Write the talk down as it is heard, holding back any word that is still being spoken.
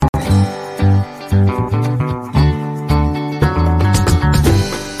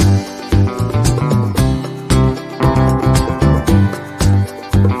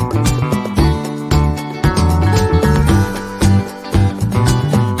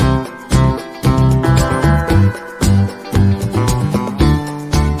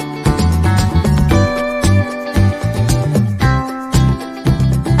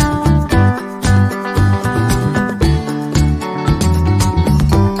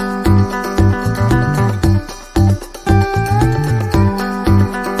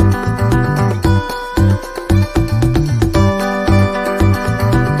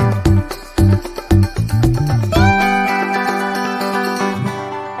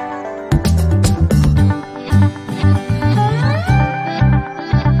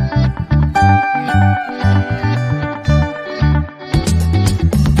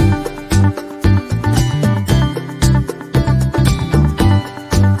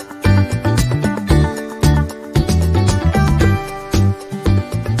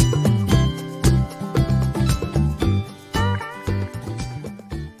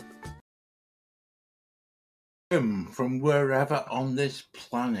From wherever on this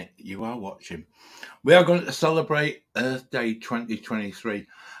planet you are watching. We are going to celebrate Earth Day 2023,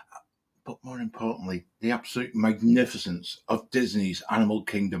 but more importantly, the absolute magnificence of Disney's Animal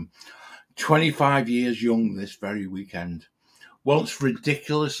Kingdom. 25 years young this very weekend. Once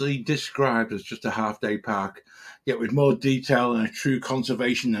ridiculously described as just a half-day park, yet with more detail and a true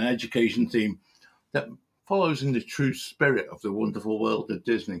conservation and education theme that follows in the true spirit of the wonderful world of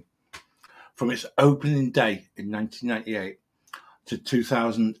Disney. From its opening day in 1998 to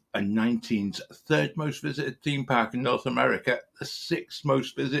 2019's third most visited theme park in North America, the sixth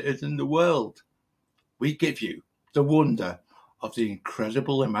most visited in the world, we give you the wonder of the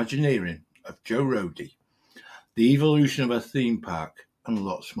incredible imagineering of Joe Rhode, the evolution of a theme park, and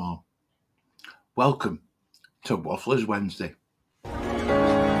lots more. Welcome to Wafflers Wednesday.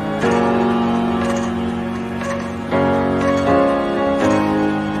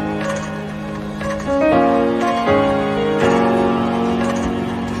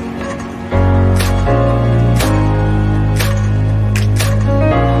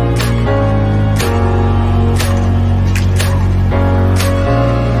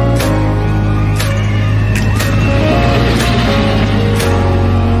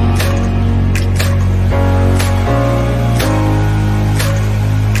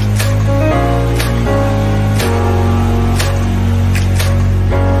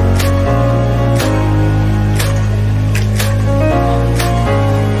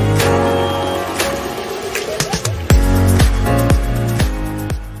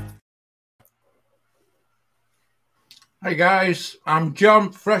 Hey guys, I'm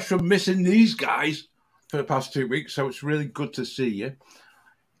John, fresh from missing these guys for the past 2 weeks, so it's really good to see you.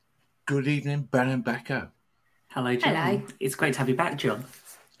 Good evening, Ben and Becca. Hello, John. Hello. It's great to have you back, John.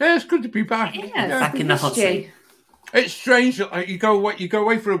 Yeah, it's good to be back. Back in the hot seat. It's strange that you go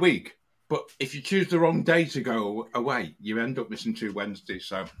away for a week, but if you choose the wrong day to go away, you end up missing 2 Wednesdays.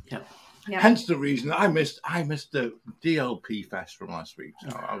 So, hence the reason I missed the DLP Fest from last week. So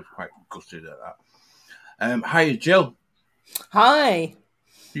I was quite gutted at that. Hi, Jill. Hi.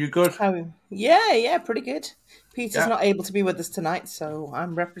 You good? Yeah, pretty good. Peter's not able to be with us tonight, so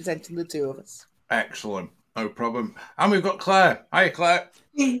I'm representing the two of us. Excellent. No problem. And we've got Claire. Hi, Claire.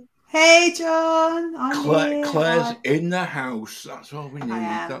 Hey, John. Claire's in the house. That's all we need.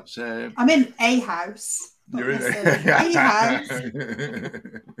 That's I'm in a house. You're in a house.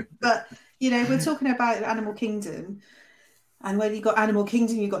 But, we're talking about Animal Kingdom. And when you've got Animal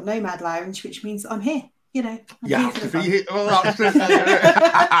Kingdom, you've got Nomad Lounge, which means I'm here. You have to be here. Well, if you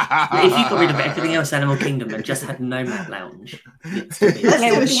got rid of everything else Animal Kingdom and just had Nomad Lounge, let's do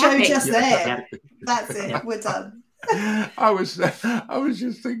a show just there. That's it. Yeah. We're done. I was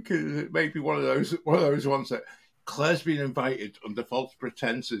just thinking that maybe one of those ones that Claire's been invited under false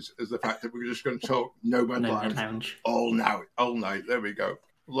pretenses as the fact that we're just going to talk Nomad Lounge all night. There we go.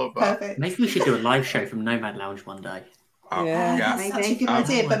 Love that. Perfect. Maybe we should do a live show from Nomad Lounge one day. That's such a good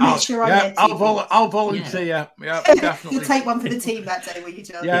idea, but make sure I'm there. I'll volunteer. Yeah, definitely. You'll take one for the team that day, will you,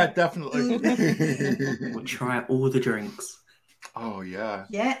 John? Yeah, definitely. We'll try out all the drinks. Oh, yeah.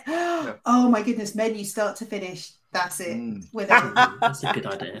 Yeah. Oh, my goodness. Menu start to finish. That's it. That's a good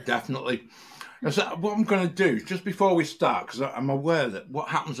idea. Definitely. So what I'm going to do, just before we start, because I'm aware that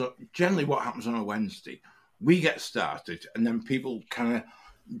generally what happens on a Wednesday, we get started and then people kind of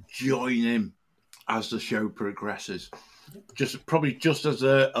join in as the show progresses. Just as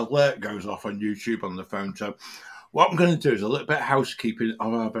the alert goes off on YouTube on the phone. So what I'm going to do is a little bit of housekeeping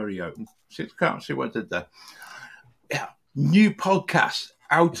of our very own. See what I did there. Yeah, new podcast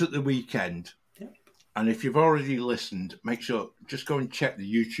out at the weekend. Yep. And if you've already listened, make sure just go and check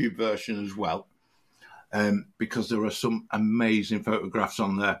the YouTube version as well, because there are some amazing photographs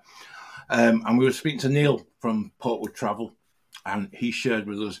on there. And we were speaking to Neil from Portwood Travel, and he shared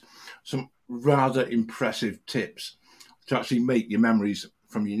with us some rather impressive tips to actually make your memories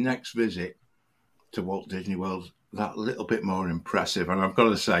from your next visit to Walt Disney World that little bit more impressive. And I've got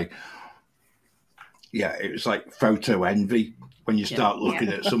to say, it was like photo envy when you start looking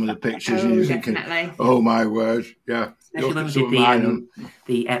at some of the pictures and you're thinking, oh my word, Especially when we did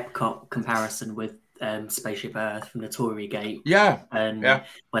the Epcot comparison with Spaceship Earth from the Torii Gate. And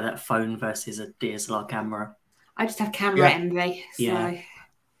where that phone versus a DSLR camera. I just have camera envy. So. Yeah.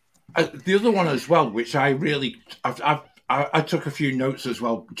 The other one as well, which I took a few notes as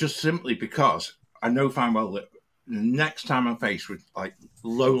well, just simply because I know fine well that the next time I'm faced with like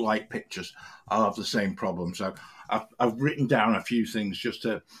low light pictures, I'll have the same problem. So I've written down a few things just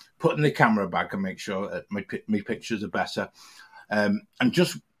to put in the camera bag and make sure that my pictures are better. And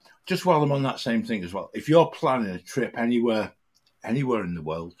just while I'm on that same thing as well, if you're planning a trip anywhere in the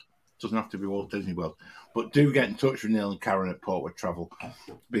world Doesn't have to be Walt Disney World. But do get in touch with Neil and Karen at Portwood Travel,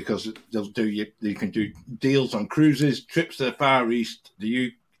 because they'll do you can do deals on cruises, trips to the Far East,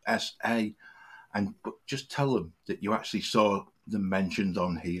 the USA, but just tell them that you actually saw them mentioned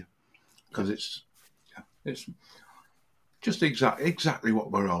on here, because it's just exactly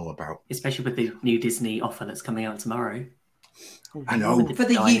what we're all about. Especially with the new Disney offer that's coming out tomorrow. I know. For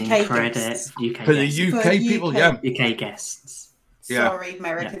the UK guests. For the UK people, yeah. UK guests. Sorry,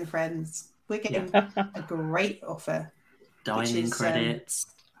 American friends. We're getting a great offer. Dining credits.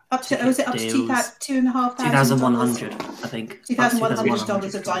 Up to $2,500? 2,100, I think.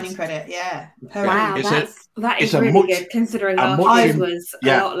 $2,100 of dining credit, yeah. Wow, that is really good, considering last year's was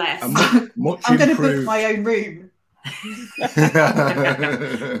a lot less. I'm going to book my own room.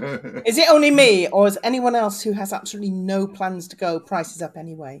 Is it only me, or is anyone else who has absolutely no plans to go prices up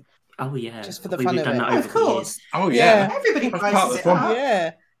anyway? Oh yeah, just for the fun of it. Of course. Oh yeah, everybody prices it up.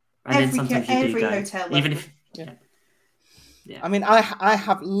 Yeah, and then sometimes every hotel, even if. Yeah. I mean, I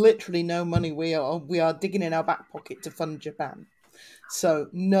have literally no money. We are digging in our back pocket to fund Japan, so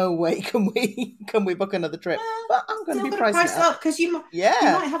no way can we book another trip. But I'm going to be pricing it up because you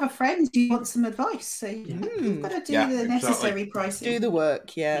might have a friend who wants some advice, so you've got to do the necessary pricing. Do the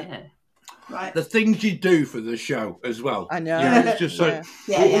work, yeah. Right. The things you do for the show as well. I know. It's just so.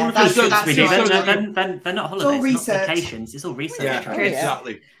 That's they're not holidays, all research. Not vacations. It's all research. Yeah,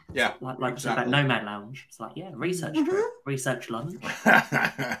 exactly. Yeah, like exactly. About Nomad Lounge. It's like research trip, research lunch.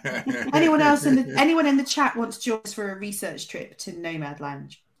 Anyone in the chat wants to join us for a research trip to Nomad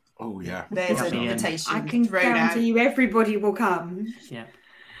Lounge? Oh yeah, there's an invitation. I can guarantee you, everybody will come. Yeah,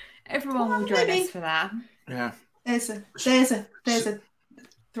 everyone will join us for that. Yeah, there's a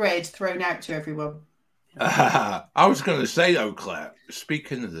thread thrown out to everyone. I was going to say though, Claire,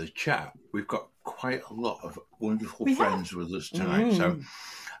 speaking of the chat, we've got quite a lot of wonderful friends with us tonight. So,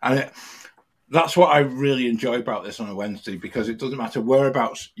 and that's what I really enjoy about this on a Wednesday, because it doesn't matter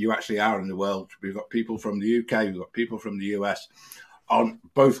whereabouts you actually are in the world. We've got people from the UK, we've got people from the US on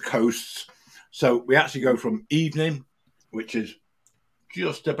both coasts. So we actually go from evening, which is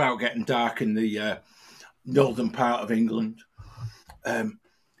just about getting dark in the northern part of England,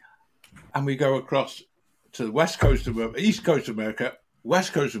 and we go across to the west coast of East Coast of America,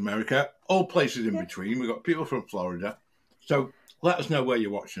 West Coast of America, all places in between. We've got people from Florida. So let us know where you're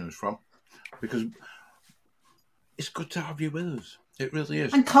watching us from, because it's good to have you with us. It really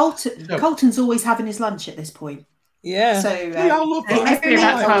is. And Colton's always having his lunch at this point. Yeah. So I love that.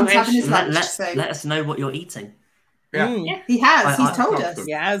 Colton's having his lunch. Let us know what you're eating. Yeah. He has. He's told us.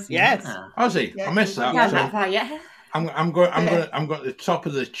 Yes. Has he? I missed that. Yeah. I'm going at the top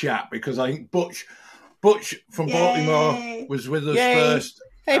of the chat, because I think Butch from Baltimore was with us first.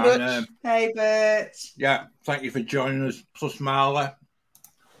 Hey, Butch. Hey, Butch. Yeah, thank you for joining us. Plus Marla.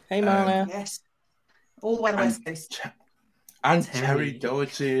 Hey, Marla. Yes. All the way West Coast. And Terry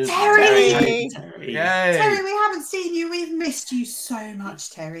Doherty. Terry, we haven't seen you. We've missed you so much,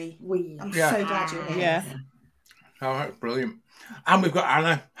 Terry. I'm so glad you're here. Yeah. All right, brilliant. And we've got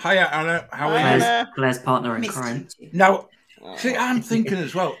Anna. Hiya, Anna. How are you? Claire's partner in crime. Now, see, I'm thinking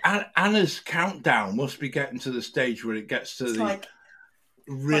as well, Anna's countdown must be getting to the stage where it gets to the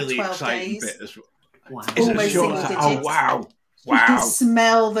really exciting bit as well. Wow. Almost single digits. Oh, wow. You can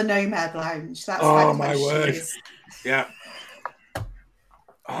smell the Nomad Lounge. That's my word. Yeah.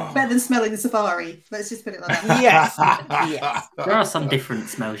 Better than smelling the safari. Let's just put it like that. Yes. There are some different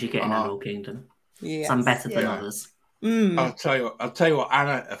smells you get in Animal Kingdom. Yes. Some better than others. I'll tell you what,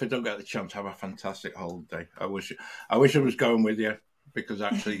 Anna, if I don't get the chance, have a fantastic holiday. I wish I was going with you, because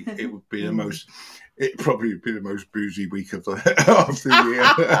actually it would be it'd probably be the most boozy week of the year.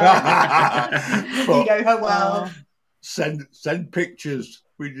 But, you know her well. Send pictures.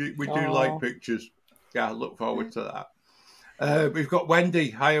 We do like pictures. Yeah, I look forward to that. We've got Wendy.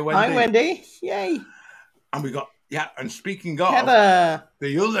 Hiya, Wendy. Hi, Wendy. Yay. And we got and speaking of Heather,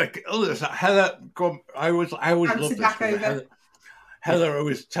 the other Heather. I always love this. Heather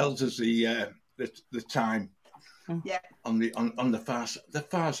always tells us the time. Yeah. On the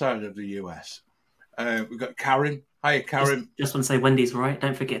far side of the US. We've got Karen. Hiya, Karen. Just want to say Wendy's right.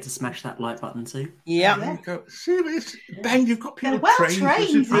 Don't forget to smash that like button too. Yeah. See, Ben, you've got people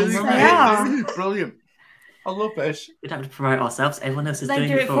trained. This is brilliant. I love this. We don't have to promote ourselves. Everyone else is they doing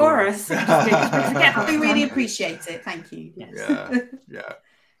do it for us. We really appreciate it. Thank you. Yes. Yeah.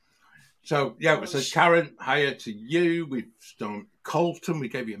 So Karen, hiya to you. We've done Colton. We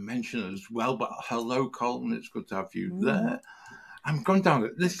gave you a mention as well. But hello, Colton. It's good to have you there. I'm going down.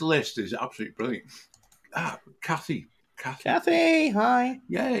 This list is absolutely brilliant. Kathy Kathy, hi.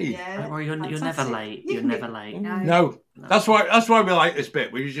 Yay. Yeah, don't worry, you're never late. You're never late. No. That's why we like this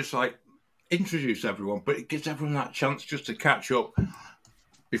bit. We just like introduce everyone, but it gives everyone that chance just to catch up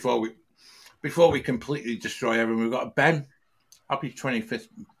before we completely destroy everyone. We've got Ben. Happy 25th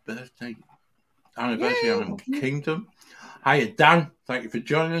birthday anniversary Animal Kingdom. Hiya, Dan. Thank you for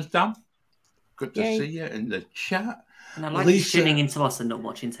joining us, Dan. Good to see you in the chat. And I like you tuning into us and not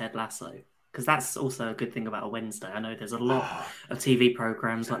watching Ted Lasso, because that's also a good thing about a Wednesday. I know there's a lot of TV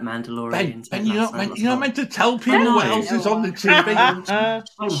programs like Mandalorian. Ben, you're not meant to tell people what else is on the TV.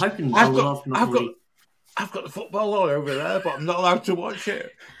 I'm hoping I've got the football all over there, but I'm not allowed to watch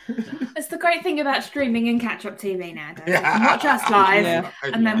it. It's the great thing about streaming and catch-up TV now. You can watch us live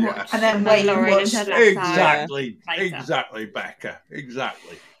and then watch, and then wait and watch. Exactly, Becca.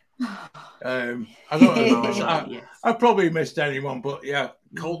 Exactly. I don't know. I probably missed anyone, but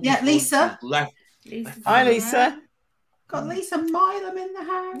Lisa left. Hi, Lisa. Got Lisa Milam in the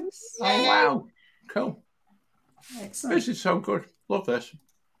house. Oh wow, cool. Excellent. This is so good. Love this.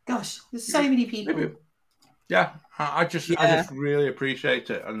 Gosh, there's so many people. Yeah, I just really appreciate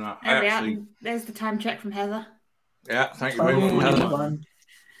it, and there's the time check from Heather. Yeah, thank you very much, Heather.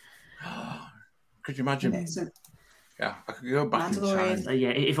 Could you imagine? Excellent. Yeah, I could go back in time.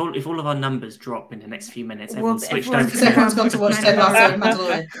 If all of our numbers drop in the next few minutes, everyone's switched over. Everyone's gone to watch Ted Lasso and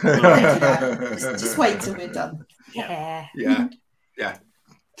Mandalorian. Just wait till we're done. Yeah.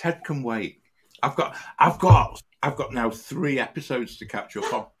 Ted can wait. I've got now 3 episodes to catch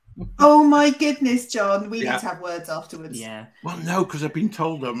up on. Oh my goodness, John! We need to have words afterwards. Yeah. Well, no, because I've been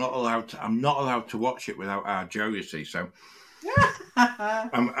told I'm not allowed to watch it without our Joe. You see, so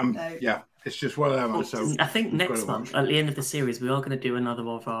it's just one of them. Well, so I think next month, at the end of the series, we are going to do another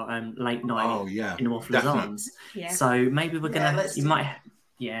of our late night in Waffler's Arms. Yeah. So maybe we're going to. You might.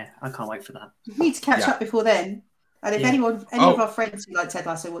 Yeah, I can't wait for that. We need to catch up before then. And if any of our friends who like Ted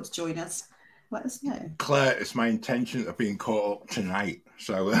Lasso want to join us, let us know. Claire, it's my intention of being caught up tonight.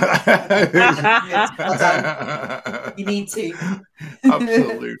 So you need to.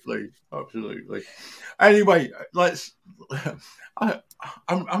 Absolutely. Anyway,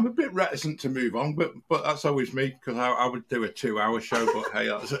 I'm a bit reticent to move on, but that's always me, because I would do a 2-hour show. But hey,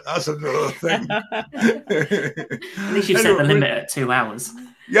 that's another thing. At least you've set the limit at 2 hours.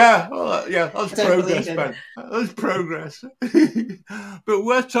 Yeah, that's progress, Ben. That's progress. But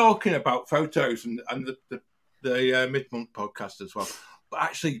we're talking about photos and the mid-month podcast as well. But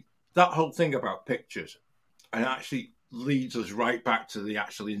actually, that whole thing about pictures, and actually leads us right back to the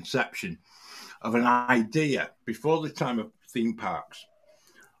actual inception of an idea before the time of theme parks,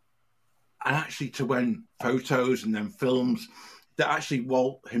 and actually to when photos and then films that actually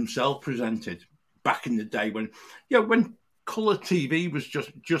Walt himself presented back in the day when colour TV was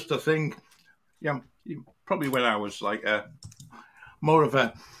just a thing. Yeah, probably when I was like more of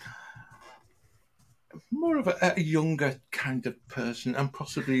a younger kind of person, and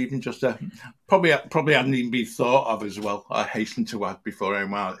possibly even just probably hadn't even been thought of as well. I hasten to add before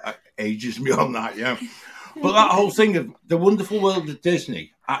anyone ages me on that. Yeah, but that whole thing of the wonderful world of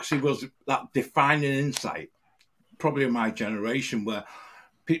Disney actually was that defining insight, probably of my generation, where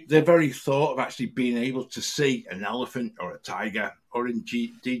the very thought of actually being able to see an elephant or a tiger or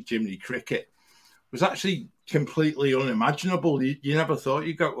indeed Jiminy Cricket was actually completely unimaginable. You never thought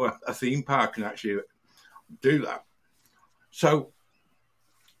you'd go to a theme park and actually do that. So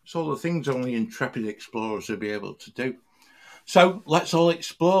it's all the things only intrepid explorers will be able to do. So let's all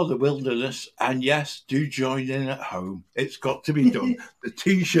explore the wilderness, and yes, do join in at home. It's got to be done. The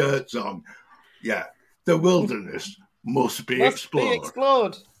T-shirts on. Yeah, the wilderness must be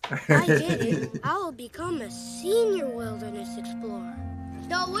explored. I did it. I will become a senior wilderness explorer.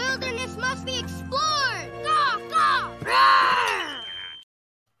 The wilderness must be explored. Go,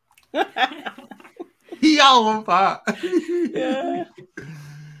 go! Y'all on that. Yeah.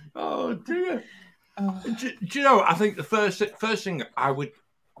 Oh dear. Do you know? I think the first thing I would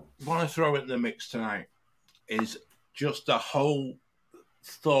want to throw in the mix tonight is just the whole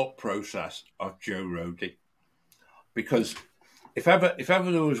thought process of Joe Rhode, because if ever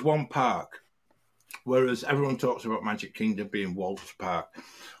there was one park, whereas everyone talks about Magic Kingdom being Walt's park,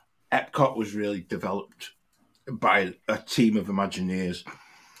 Epcot was really developed by a team of Imagineers.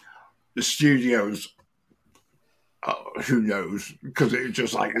 The studios, who knows, because it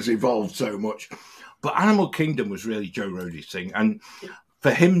just has evolved so much. But Animal Kingdom was really Joe Rhode's thing, and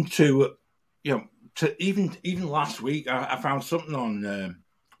for him to even last week, I found something on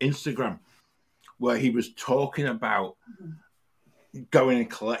Instagram where he was talking about going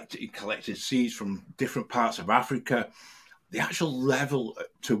and collected seeds from different parts of Africa. The actual level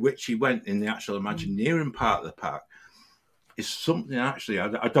to which he went in the actual Imagineering part of the park is something actually.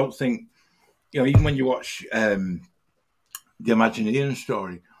 I don't think, even when you watch the Imagineering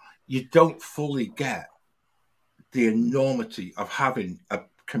story, you don't fully get the enormity of having a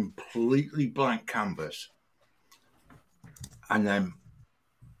completely blank canvas and then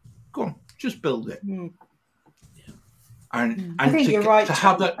go on, just build it. And I think you're right, to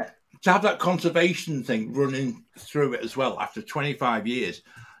have that conservation thing running through it as well after 25 years,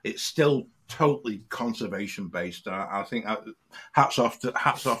 it's still totally conservation based. I think hats off to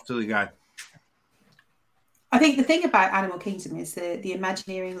the guy. I think the thing about Animal Kingdom is the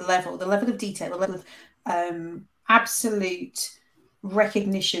Imagineering level, the level of detail, the level of absolute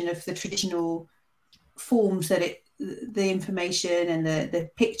recognition of the traditional forms that the information and the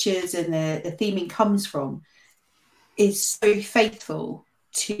pictures and the theming comes from is so faithful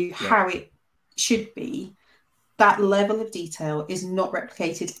to how it should be. That level of detail is not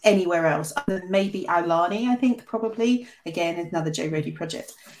replicated anywhere else other than maybe Aulani, I think, probably. Again, another Joe Rhode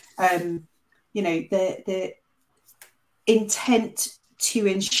project. The intent to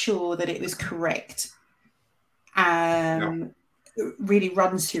ensure that it was correct really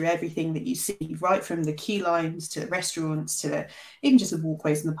runs through everything that you see, right from the queue lines to the restaurants to even just the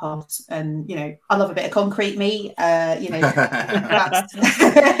walkways and the paths. And I love a bit of concrete,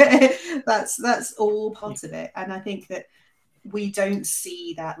 that's all part of it. And I think that we don't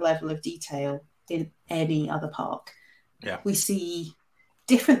see that level of detail in any other park. We see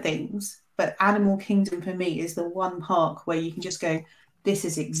different things, but Animal Kingdom for me is the one park where you can just go, this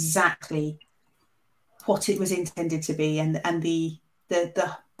is exactly what it was intended to be, and the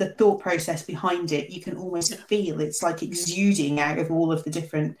thought process behind it, you can almost feel it's like exuding out of all of the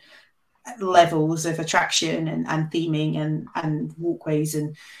different levels of attraction and theming and walkways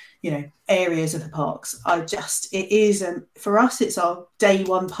and areas of the parks. It is for us, it's our day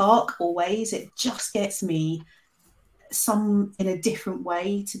one park always. It just gets me some in a different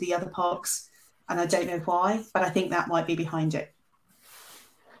way to the other parks, and I don't know why, but I think that might be behind it.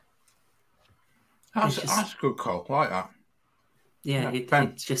 That's a good call. I like that. Yeah,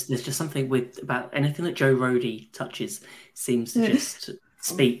 it's just there's just something about anything that Joe Rhode touches seems to just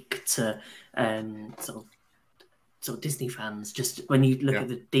speak to sort of Disney fans. Just when you look at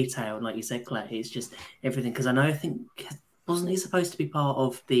the detail, like you said, Claire, it's just everything. Because I think wasn't he supposed to be part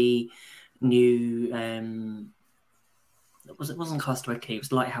of the new? It wasn't Castaway Cay. It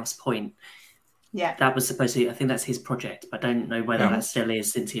was Lighthouse Point. Yeah, that was supposed to. I think that's his project, but I don't know whether that still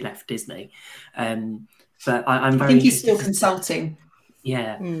is since he left Disney. But I think he's still consulting.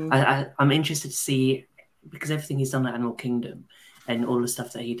 Yeah, I'm interested to see, because everything he's done at Animal Kingdom and all the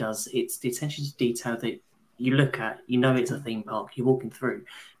stuff that he does, it's the attention to detail that you look at. It's a theme park. You're walking through,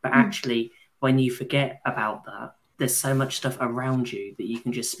 but actually, when you forget about that, there's so much stuff around you that you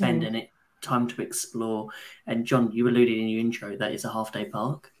can just spend in it time to explore. And John, you alluded in your intro that it's a half-day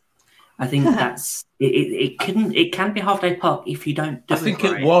park. I think that's it. It can be a half-day park if you don't do it. I think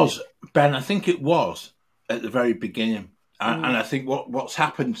it was, Ben. I think it was at the very beginning, and I think what's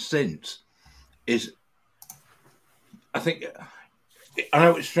happened since is, I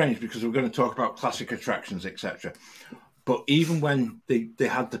know it's strange because we're going to talk about classic attractions, etc. But even when they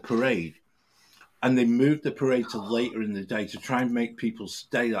had the parade, and they moved the parade to later in the day to try and make people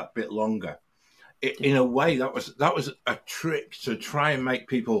stay that bit longer, in a way that was a trick to try and make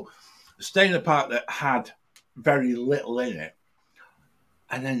people stay in a park that had very little in it.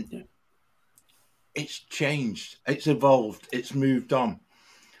 And then it's changed, it's evolved, it's moved on.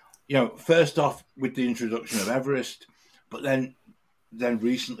 First off with the introduction of Everest, but then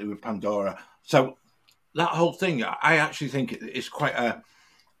recently with Pandora. So that whole thing, I actually think it's quite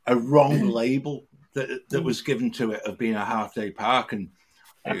a wrong label that was given to it of being a half-day park. And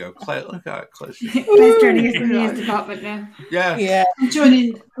there you go, Claire, look at it, Claire. Claire's joining us in the news department now. Yeah. I'm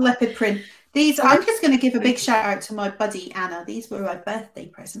joining leopard print. I'm just going to give a big shout out to my buddy Anna. These were my birthday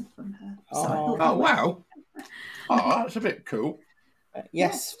present from her. Oh wow! Oh, that's a bit cool.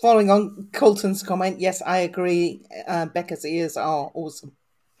 Yes, following on Colton's comment, yes, I agree. Becca's ears are awesome.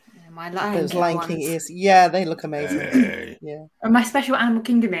 My Lion King ears, they look amazing. Hey. Yeah. And my special Animal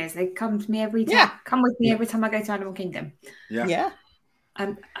Kingdom ears, they come to me every time. Yeah. Come with me every time I go to Animal Kingdom. Yeah.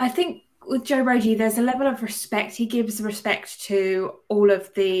 I think with Joe Rhode, there's a level of respect. He gives respect to all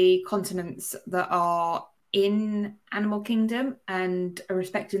of the continents that are in Animal Kingdom and a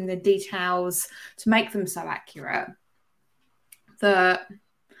respect in the details to make them so accurate that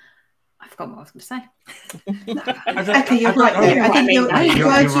I forgot what I was going to say. Okay, you're right. I think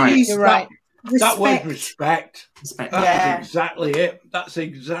you're right. That word respect. That's exactly it. That's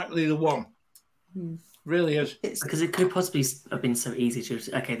exactly the one. Really is. Because it could possibly have been so easy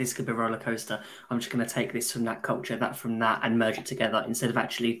to, okay, this could be a roller coaster. I'm just going to take this from that culture, that from that, and merge it together instead of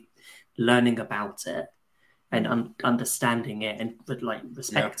actually learning about it and understanding it and like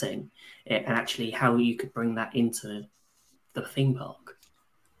respecting it, and actually how you could bring that into the theme park.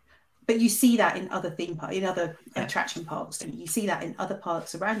 But you see that in other theme parks, in other attraction parks, don't you? You see that in other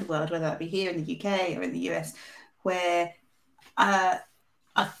parks around the world, whether that be here in the UK or in the US, where a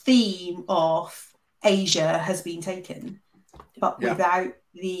theme of Asia has been taken, but without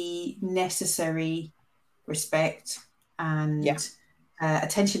the necessary respect and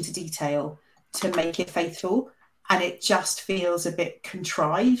attention to detail to make it faithful, and it just feels a bit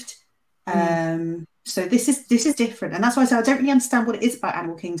contrived. So this is different, and that's why I say I don't really understand what it is about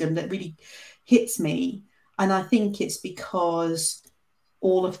Animal Kingdom that really hits me, and I think it's because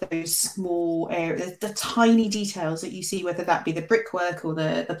all of those small areas, the tiny details that you see, whether that be the brickwork or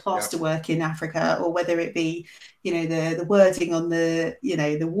the plaster work in Africa, or whether it be, you know, the wording on the, you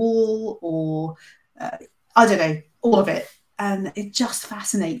know, the wall, or I don't know, all of it. And it just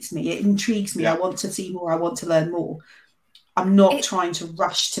fascinates me. It intrigues me. I want to see more. I want to learn more. I'm not trying to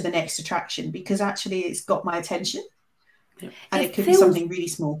rush to the next attraction because actually it's got my attention. And it could be something really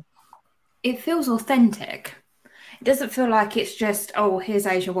small. It feels authentic. It doesn't feel like it's just, oh, here's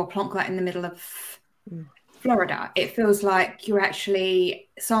Asia, we'll plonk that in the middle of Florida. It feels like you're actually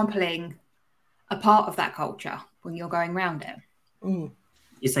sampling a part of that culture when you're going around it.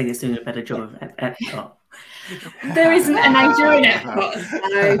 You're saying it's doing a better job of Epcot. There isn't an Asia in Epcot.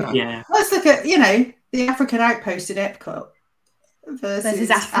 So. Yeah. Let's look at, you know, the African outpost at Epcot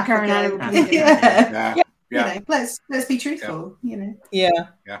versus Africa and Animal Kingdom. You know, let's be truthful. You know. Yeah.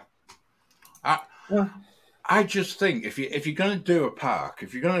 I just think if you're going to do a park,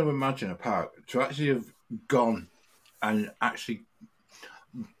 if you're going to imagine a park, to actually have gone and actually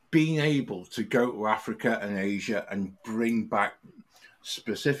being able to go to Africa and Asia and bring back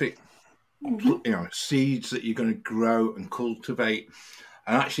specific, you know, seeds that you're going to grow and cultivate,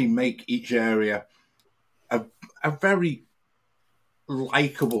 and actually make each area a very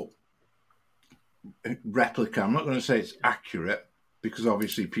likable replica. I'm not going to say it's accurate because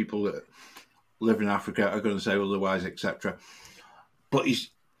obviously people that live in Africa are going to say otherwise, etc. But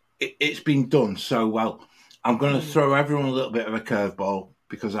it's been done so well. I'm going to throw everyone a little bit of a curveball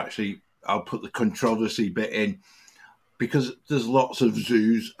because actually I'll put the controversy bit in, because there's lots of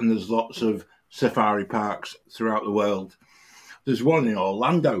zoos and there's lots of safari parks throughout the world. There's one in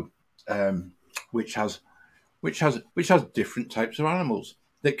Orlando, which has different types of animals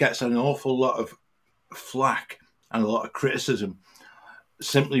that gets an awful lot of flack and a lot of criticism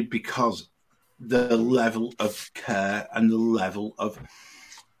simply because the level of care and the level of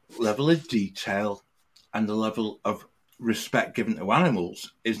detail and the level of respect given to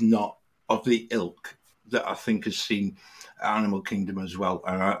animals is not of the ilk that I think is seen at Animal Kingdom as well.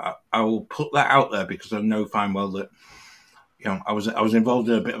 And I will put that out there because I know fine well that, you know, I was involved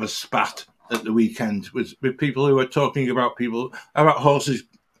in a bit of a spat at the weekend with people who were talking about horses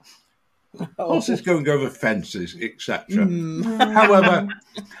going over fences, etc.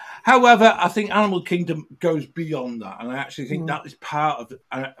 However, I think Animal Kingdom goes beyond that, and I actually think that is part of it.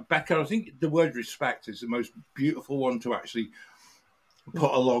 And Becca, I think the word respect is the most beautiful one to actually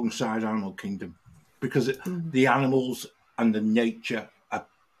put alongside Animal Kingdom, because the animals and the nature are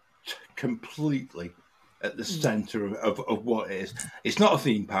completely at the centre of what it is. It's not a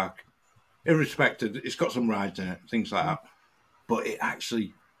theme park, irrespective. It's got some rides in it, things like that, but it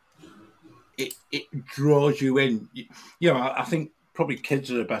actually it draws you in. You know, I think probably kids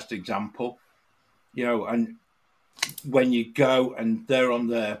are the best example, you know, and when you go and they're on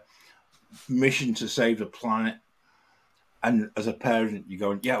their mission to save the planet, and as a parent you're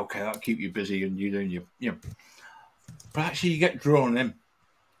going, yeah, okay, that'll keep you busy and you're doing you know, but actually you get drawn in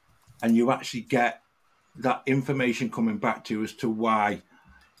and you actually get that information coming back to you as to why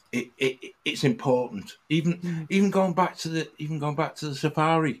it's important. Even going back to the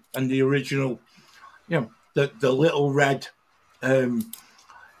safari and the original, you know, the little red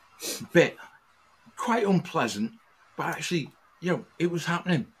bit, quite unpleasant, but actually, you know, it was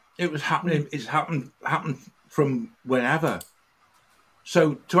happening. It's happened from whenever.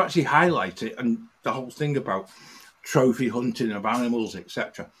 So to actually highlight it and the whole thing about trophy hunting of animals,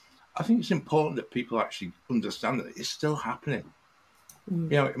 etc., I think it's important that people actually understand that it's still happening. You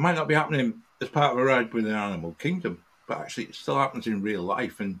know, it might not be happening as part of a ride within Animal Kingdom, but actually it still happens in real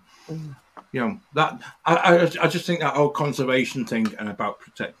life. And you know, that I just think that whole conservation thing and about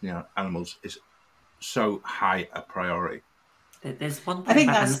protecting animals is so high a priority. There's one thing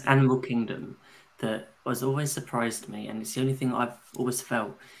about Animal Kingdom that has always surprised me, and it's the only thing I've always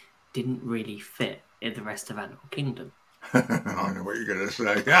felt didn't really fit in the rest of Animal Kingdom. I know what you're going to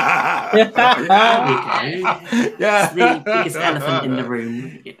say. Yeah. It's the biggest elephant in the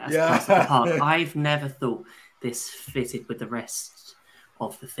room as part of the park. I've never thought this fitted with the rest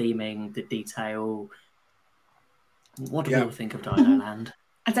of the theming, the detail. What do we all think of Dino Land?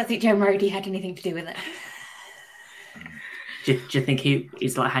 I don't think Joe Rhode had anything to do with it. Do you think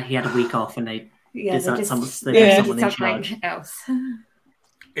he's like he had a week off and they did someone in charge else?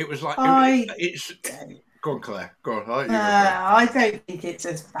 It was like it's. Go on, Claire. Go on. I don't think it's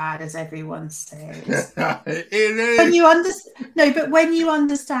as bad as everyone says. It is. When you understand, when you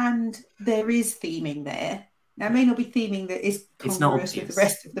understand there is theming there. Now, it may not be theming that is congruous with the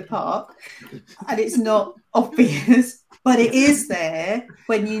rest of the park, and it's not obvious, but it is there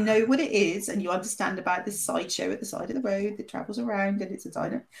when you know what it is and you understand about this sideshow at the side of the road that travels around and it's a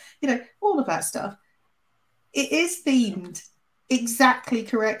dino, all of that stuff. It is themed exactly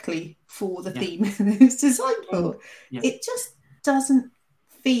correctly for the theme it's designed for. It just doesn't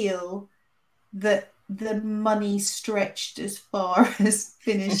feel that the money stretched as far as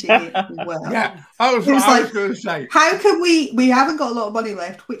finishing it well. I was going to say, how can we haven't got a lot of money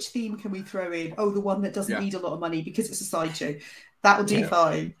left, which theme can we throw in? The one that doesn't need a lot of money because it's a sideshow. That'll do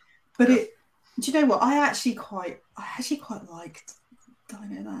fine. But do you know what, I actually quite liked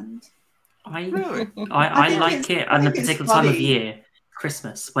Dino Land. I like it at a particular time of year,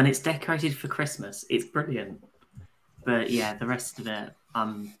 Christmas. When it's decorated for Christmas, it's brilliant. But the rest of it,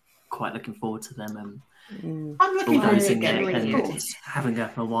 I'm quite looking forward to them. I'm looking forward to and having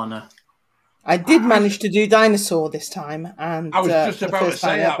a Moana. I did manage to do dinosaur this time, and I was just about to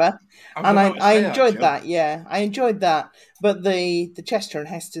say that. And I enjoyed that. Yeah, I enjoyed that. But the Chester and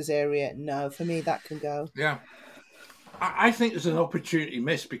Hester's area, no, for me that can go. Yeah. I think there's an opportunity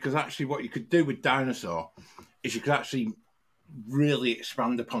missed, because actually what you could do with dinosaur is you could actually really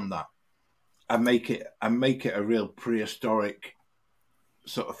expand upon that and make it a real prehistoric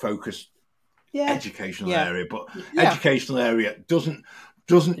sort of focused educational area. But educational area doesn't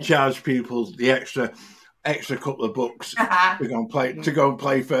charge people the extra couple of bucks to go and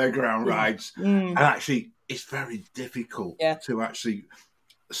play fairground rides. And actually it's very difficult to actually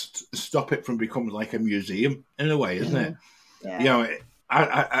stop it from becoming like a museum in a way, isn't it?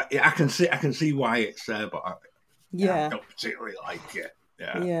 I can see why it's there, but I don't particularly like it.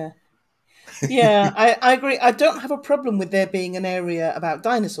 I agree. I don't have a problem with there being an area about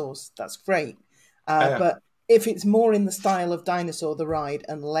dinosaurs. That's great. But if it's more in the style of Dinosaur the Ride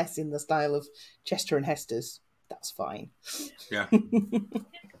and less in the style of Chester and Hester's, that's fine.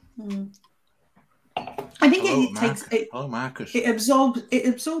 I think it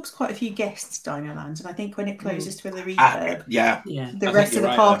absorbs quite a few guests, Dino Land, and I think when it closes to the refurb, the rest of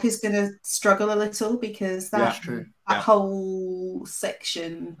the park is going to struggle a little, because that whole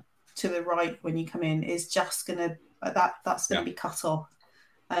section to the right when you come in is just going to that's going to be cut off,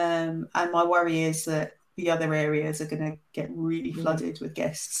 and my worry is that the other areas are going to get really flooded with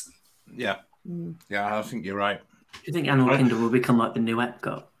guests. I think you're right. Do you think Animal Kingdom will become like the new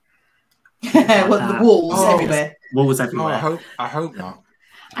Epcot? The walls everywhere. Walls everywhere. I hope not.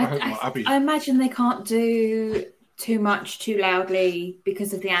 I imagine they can't do too much too loudly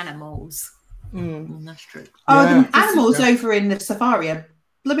because of the animals. That's true. The animals over in the safari are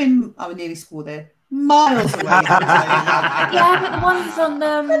blooming. I would nearly swore there. Miles away. But the ones on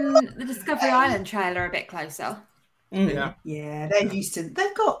the Discovery Island trail are a bit closer. They're used to.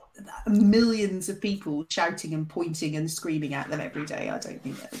 They've got millions of people shouting and pointing and screaming at them every day. I don't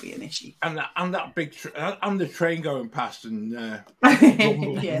think that'll be an issue. And that big and the train going past and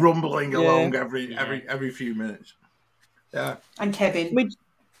rumbling along every few minutes. And Kevin.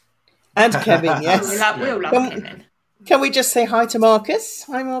 Yes. We'll love Kevin. Can we just say hi to Marcus?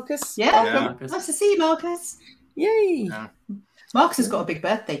 Hi, Marcus. Nice to see you, Marcus. Yay. Marcus has got a big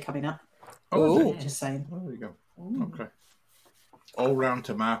birthday coming up. Just saying. Oh, there you go. Okay. All round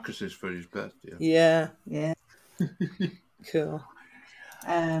to Marcus's for his birthday. Yeah. Cool.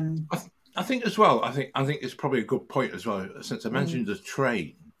 I think as well. I think it's probably a good point as well, since I mentioned the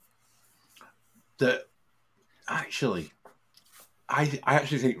train. That actually, I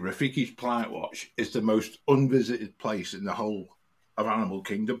actually think Rafiki's Planet Watch is the most unvisited place in the whole of Animal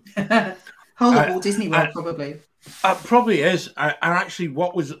Kingdom. Whole of Walt Disney World, probably. Probably is. And actually,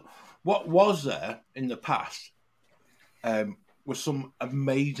 what was there in the past was some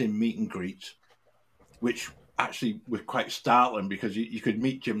amazing meet and greets, which actually was quite startling, because you could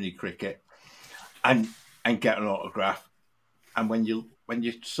meet Jiminy Cricket and get an autograph. And when you're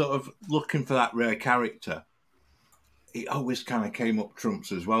sort of looking for that rare character, it always kind of came up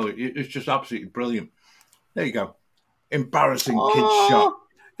trumps as well. It's just absolutely brilliant. There you go. Embarrassing kids shot.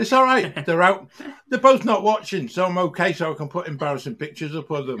 It's all right. They're out. They're both not watching, so I'm okay. So I can put embarrassing pictures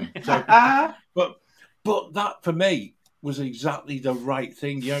up of them. So, but that for me was exactly the right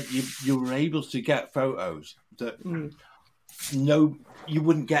thing. You were able to get photos that you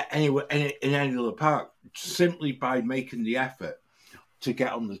wouldn't get anywhere in any other park simply by making the effort to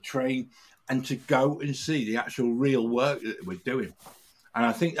get on the train and to go and see the actual real work that we're doing. And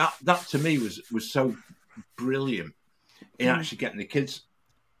I think that to me was so brilliant in actually getting the kids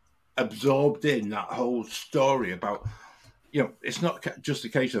absorbed in that whole story about, it's not just a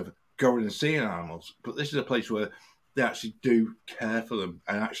case of going and seeing animals, but this is a place where they actually do care for them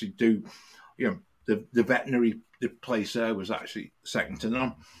and actually do, the veterinary place there was actually second to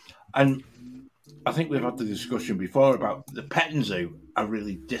none. And I think we've had the discussion before about the petting zoo I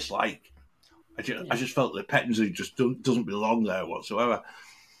really dislike. I just felt the petting zoo just doesn't belong there whatsoever.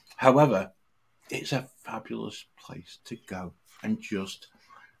 However, it's a fabulous place to go and just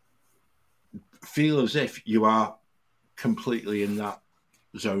feel as if you are completely in that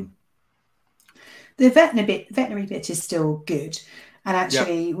zone. The veterinary bit is still good. And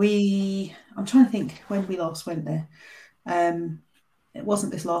actually, I'm trying to think when we last went there. It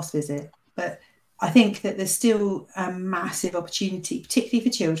wasn't this last visit, but I think that there's still a massive opportunity, particularly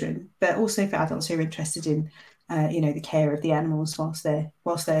for children, but also for adults who are interested in, the care of the animals whilst they're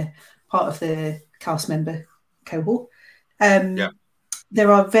part of the cast member cohort.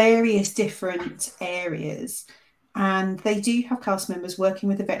 There are various different areas, and they do have cast members working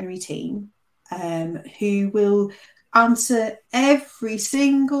with the veterinary team who will answer every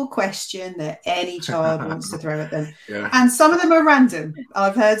single question that any child wants to throw at them. And some of them are random.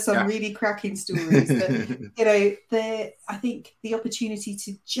 I've heard some really cracking stories, but I think the opportunity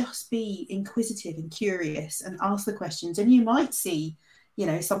to just be inquisitive and curious and ask the questions, and you might see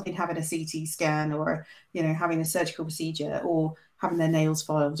something having a CT scan or having a surgical procedure or having their nails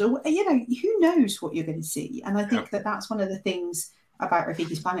filed, or who knows what you're going to see. And I think that that's one of the things about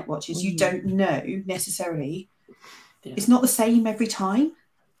Rafiki's Planet Watch is you don't know necessarily. It's not the same every time,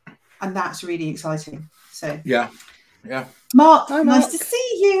 and that's really exciting. So Mark, nice to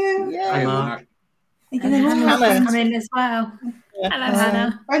see you. Hi, Mark. And Hannah's come in as well. Hello,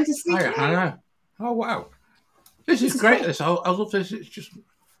 Hannah. Fun to see you. Hannah. Oh wow, this is great. I love this. It's just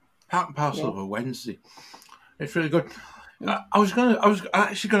part and parcel of a Wednesday. It's really good. I was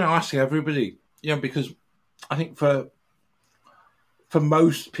actually going to ask everybody, because I think for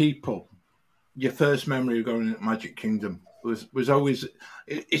most people, your first memory of going into Magic Kingdom was always,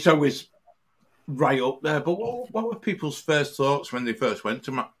 it's always right up there. But what were people's first thoughts when they first went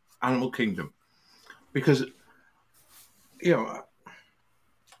to Animal Kingdom? Because,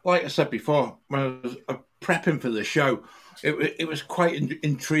 like I said before, when I was prepping for the show, it was quite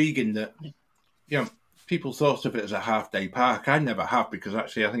intriguing that, people thought of it as a half-day park. I never have, because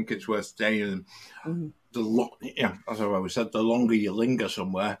actually I think it's worth staying. And as I've always said, the longer you linger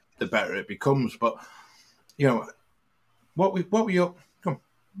somewhere, the better it becomes. But what were your? Come on,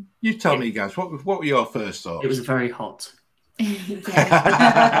 you tell me, guys. What were your first thoughts? It was very hot.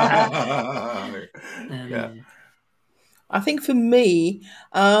 I think for me,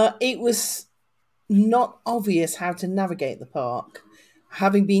 it was not obvious how to navigate the park.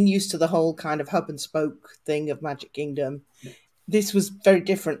 Having been used to the whole kind of hub and spoke thing of Magic Kingdom, this was very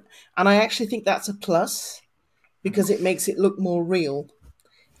different. And I actually think that's a plus, because it makes it look more real.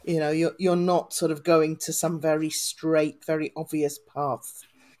 You're not sort of going to some very straight, very obvious path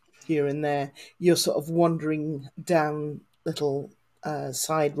here and there. You're sort of wandering down little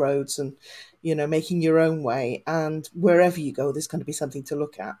side roads and, making your own way. And wherever you go, there's going to be something to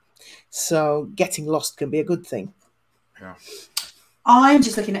look at. So getting lost can be a good thing. Yeah. I'm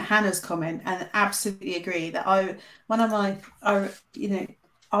just looking at Hannah's comment and absolutely agree that I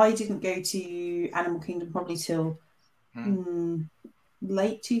didn't go to Animal Kingdom probably till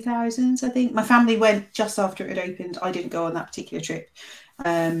late 2000s, I think. My family went just after it had opened. I didn't go on that particular trip.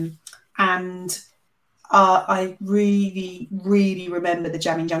 And I really, really remember the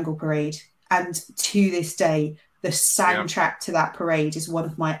Jamming Jungle Parade. And to this day, the soundtrack to that parade is one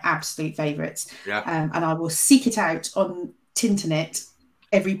of my absolute favourites. Yeah. And I will seek it out on Tinternet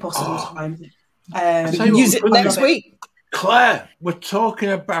every possible time. Use it next week. Claire, we're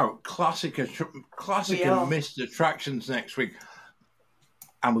talking about classic and missed attractions next week.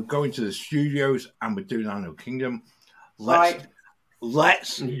 And we're going to the studios and we're doing Animal Kingdom. There we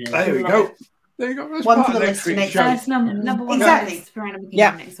go. There you go. That's one for the list next week. That's number one for Animal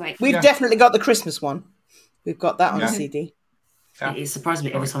Kingdom next week. We've definitely got the Christmas one. We've got that on CD. Yeah. It surprises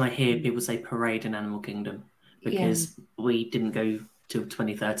me every time I hear people say parade in Animal Kingdom, because we didn't go till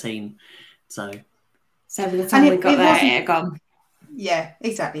 2013. So by the time we got there, it had gone. Yeah,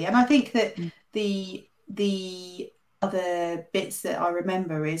 exactly. And I think that the other bits that I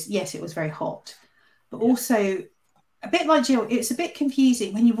remember is, yes, it was very hot, but also a bit like Jill, it's a bit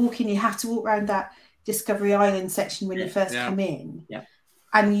confusing when you walk in. You have to walk around that Discovery Island section when you first come in. Yeah.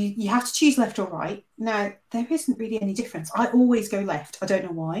 And you have to choose left or right. Now, there isn't really any difference. I always go left. I don't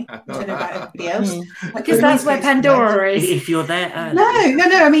know why. I don't know about everybody else. Because that's where Pandora is. If you're there early. No.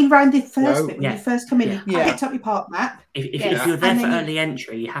 I mean, round the first bit, when you first come in, you picked up your park map. If you're there for early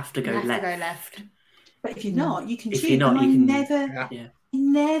entry, you have to go left. But if you're not, you can choose. If you're not, you can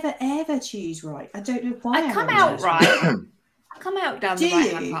never, ever choose right. I don't know why. I come out right. I come out down the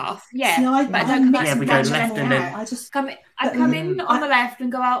right-hand path. Yeah, see, but I don't come we go left and then... I come in on the left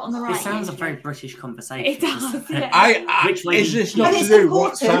and go out on the right. It sounds a very British conversation. It does. Yeah. Which way is this not to do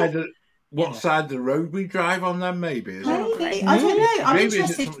what side of the road we drive on then, maybe? Maybe. I don't know. I'm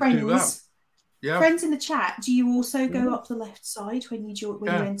interested, friends. Yeah. Friends in the chat, do you also go up the left side when you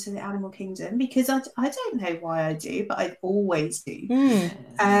enter the Animal Kingdom? Because I don't know why I do, but I always do.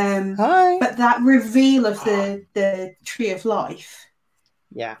 Hi. But that reveal of the Tree of Life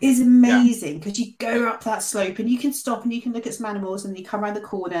is amazing, because you go up that slope and you can stop and you can look at some animals, and you come around the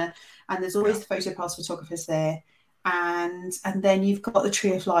corner and there's always the photo pass photographers there. And then you've got the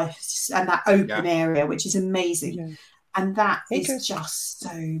Tree of Life and that open area, which is amazing. Yeah. And that is just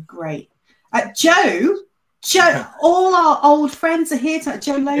so great. Joe, all our old friends are here tonight.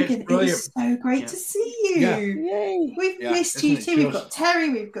 Joe Logan, it is so great to see you. Yeah. We've missed you too. We've got Terry,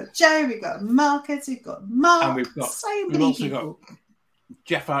 we've got Joe, we've got Marcus, we've got Mark, and we've got so many people.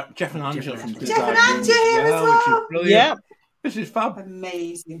 Got Jeff and Angela from Jeff and Angela here as well. Yeah. This is fab.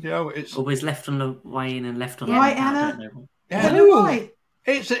 Amazing. It's always left on the way in and left on the way out. Anna. I don't know why.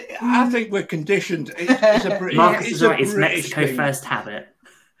 I think we're conditioned. It's a British. Marcus is right. It's Mexico first habit.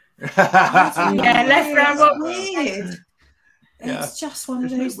 Left round. What weird? It's just one of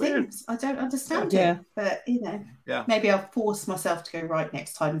those things. I don't understand it, but maybe I'll force myself to go right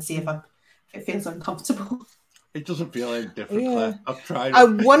next time and see if it feels uncomfortable. It doesn't feel any different, Claire. I've tried. I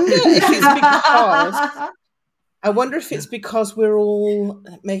wonder if it's because we're all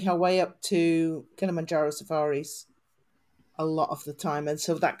making our way up to Kilimanjaro safaris a lot of the time, and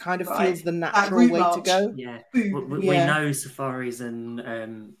so that kind of feels the natural way to go. Yeah, we know safaris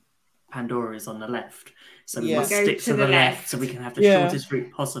and Pandora is on the left, so we must stick to the left so we can have the shortest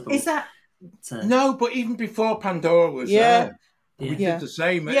route possible. Is that no? But even before Pandora was there, we did the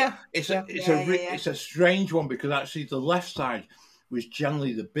same. It's a strange one, because actually the left side was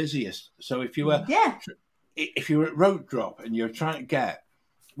generally the busiest. So if you were at road drop and you're trying to get,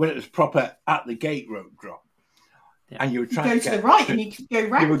 when it was proper at the gate road drop, and you were trying to go to the right, and you could go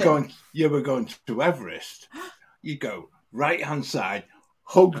right. You were going to Everest. You go right hand side.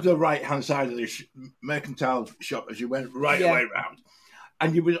 Hug the right-hand side of the mercantile shop as you went right way round.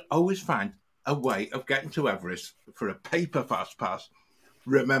 And you would always find a way of getting to Everest for a paper fast pass.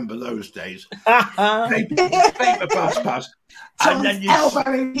 Remember those days. paper fast pass. And then you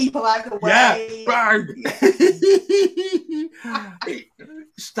elbowing people out of the way. It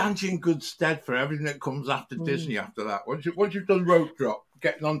stands you in good stead for everything that comes after Disney after that. Once you've done road drop,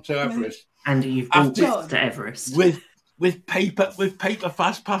 getting onto Everest. And you've walked to Everest. With paper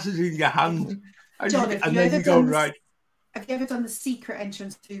fast passes in your hand, John, and then you go right. Have you ever done the secret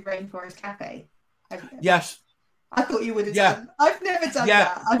entrance to Rainforest Cafe? Yes. I thought you would have done. I've never done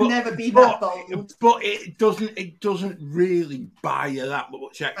that. I've never been that bold. But it doesn't really buy you that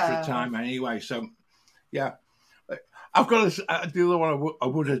much extra time anyway. So, I've got the other one I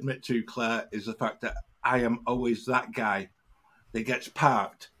would admit to, Claire, is the fact that I am always that guy that gets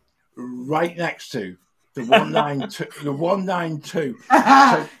parked right next to the 192. The 192.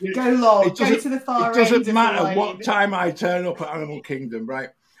 So go long. Go to the far end. It doesn't matter what time I turn up at Animal Kingdom,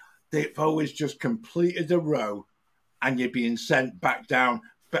 right? They've always just completed a row, and you're being sent back down.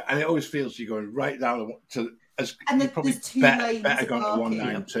 And it always feels you're going right down to. And there's two lanes better of going parking. to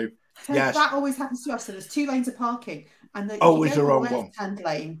 192. So yes, that always happens to us. So there's two lanes of parking, and always the wrong left-hand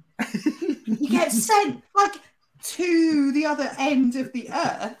lane. You get sent to the other end of the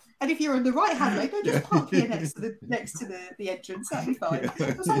earth. And if you're on the right-hand lane, don't just park here next to the entrance. That'd be fine.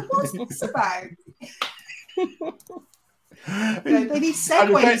 I was like, what's this about? They need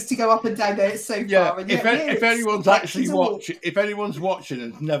segways to go up and down there. It's so far. And if anyone's actually watching, if anyone's watching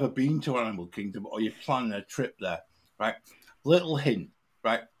and has never been to Animal Kingdom, or you're planning a trip there, right? Little hint,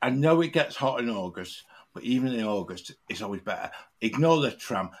 right? I know it gets hot in August, but even in August, it's always better. Ignore the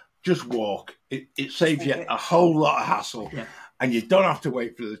tram. Just walk. It saves you a whole lot of hassle. Yeah. And you don't have to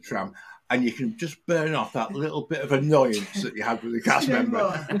wait for the tram. and you can just burn off that little bit of annoyance that you had with the cast member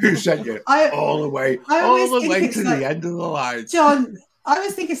who sent you all the way to the end of the line. John, I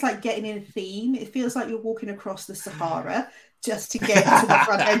always think it's like getting in a theme. It feels like you're walking across the Sahara just to get to the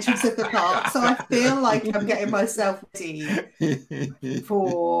front entrance of the park. So I feel like I'm getting myself ready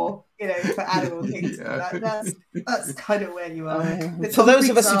for Animal Kingdom. That's kind of where you are. For those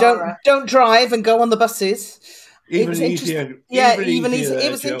of us who don't drive and go on the buses, it was interesting.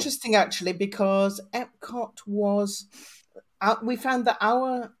 It was interesting actually, because Epcot was. We found that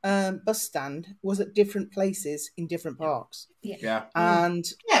our bus stand was at different places in different parks. Yeah.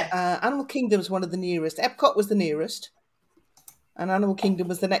 And Animal Kingdom was one of the nearest. Epcot was the nearest. And Animal Kingdom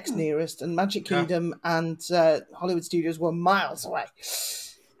was the next nearest. And Magic Kingdom and Hollywood Studios were miles away.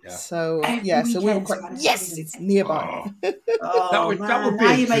 Yeah. So, so we were quite, it's nearby. That would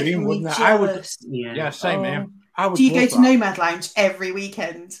be a dream, wouldn't it? I would, same here. Do you go to Nomad Lounge every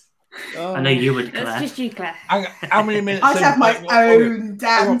weekend? I know you would, Claire. That's just you, Claire. How many minutes? I'd have my own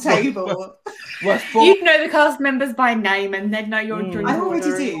damn table. You'd know the cast members by name and they'd know your drink. I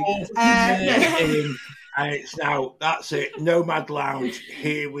already do. And it's now, that's it, Nomad Lounge,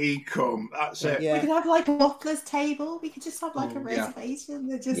 here we come. That's it. We could have like a wafflers table. We could just have like a reservation.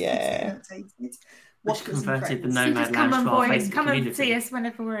 They're just Just converted the Nomad Lounge come on, to our boys. Facebook Come community. and see us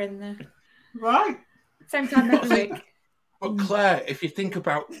whenever we're in there. Right. Same time every week. But Claire, if you think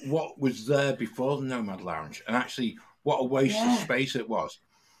about what was there before the Nomad Lounge, and actually what a waste of space it was,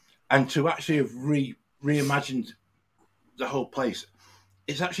 and to actually have reimagined the whole place,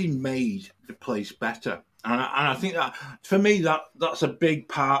 it's actually made the place better. And I think that, for me, that's a big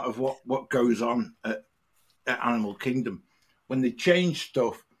part of what goes on at Animal Kingdom. When they change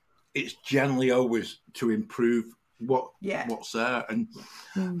stuff, it's generally always to improve what's there. And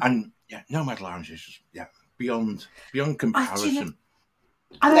Nomad Lounge is just beyond comparison.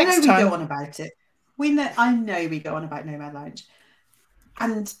 I know we go on about it. I know we go on about Nomad Lounge,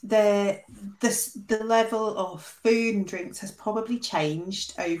 and the level of food and drinks has probably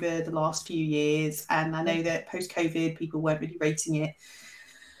changed over the last few years. And I know that post-COVID, people weren't really rating it.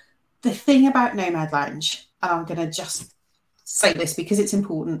 The thing about Nomad Lounge, and I'm going to just say this because it's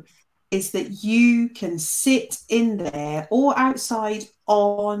important, is that you can sit in there or outside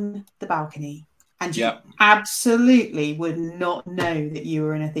on the balcony. And you absolutely would not know that you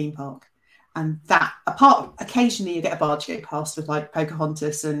were in a theme park. And that, occasionally you get a barge go past with like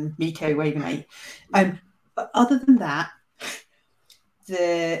Pocahontas and Miko waving at you. But other than that,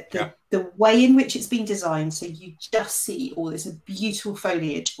 the way in which it's been designed, so you just see all this beautiful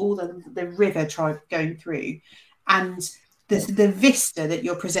foliage, all the river going through, and the vista that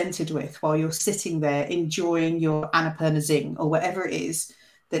you're presented with while you're sitting there enjoying your Annapurna Zing or whatever it is,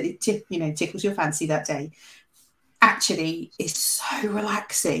 that it tickles your fancy that day, actually is so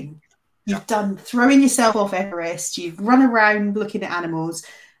relaxing. You've done throwing yourself off Everest, you've run around looking at animals,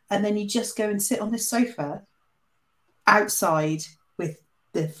 and then you just go and sit on this sofa outside with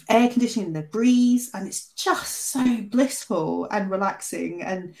the air conditioning, the breeze, and it's just so blissful and relaxing.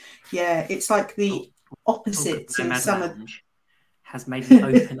 And it's like the opposite to some of has made me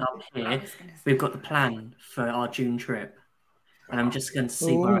open up here. We've got the plan for our June trip. And I'm just going to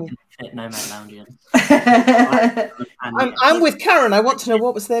see where I can fit Nomad Lounge in. I'm with Karen. I want to know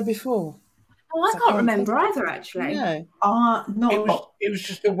what was there before. Oh, I can't remember either, actually. It was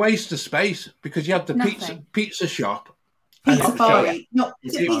just a waste of space because you had the pizza shop. Pizza Safari. Not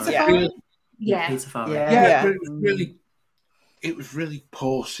Pizza Safari? Pizza Safari. But it was really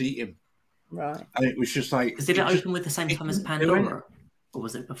poor seating. Right. And it was just like... Because did it open with the same time as Pandora? Or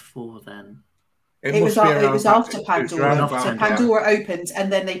was it before then? It was after Pandora. So Pandora opened,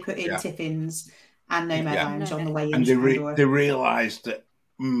 and then they put in Tiffin's and Nomad Lounge on the way into Pandora. They realised that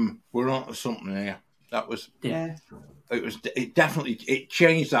we're onto something here. That was It definitely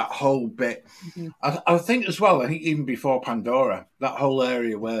changed that whole bit. Mm-hmm. I think as well. I think even before Pandora, that whole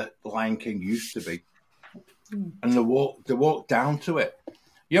area where Lion King used to be, and the walk down to it.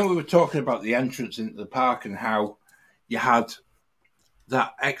 We were talking about the entrance into the park and how you had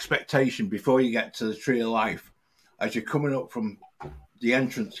that expectation before you get to the Tree of Life as you're coming up from the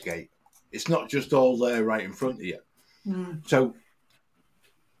entrance gate. It's not just all there right in front of you. So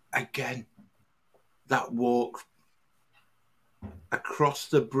again, that walk across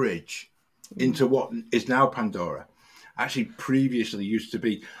the bridge into what is now Pandora actually previously used to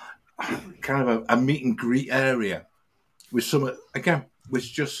be kind of a meet and greet area with with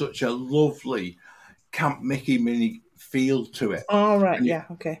just such a lovely Camp Mickey mini feel to it. Oh, right. And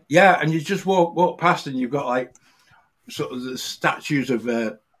and you just walk past and you've got like sort of the statues of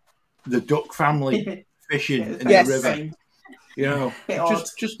the duck family fishing in the river. You know,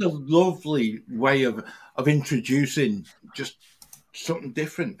 just a lovely way of introducing just something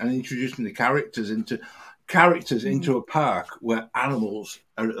different and introducing the characters into a park where animals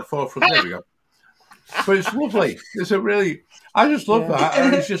are at the forefront. There we go. But it's lovely. I just love that.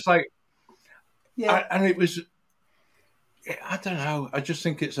 And it's just like, and it was, I don't know. I just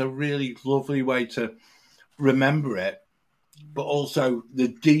think it's a really lovely way to remember it, but also the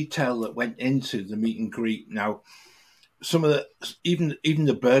detail that went into the meet and greet. Now, some of even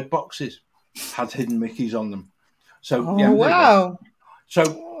the bird boxes had hidden Mickeys on them. So wow.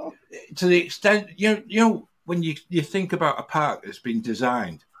 So to the extent you know when you think about a park that's been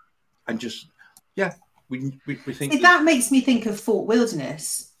designed and just we think that makes me think of Fort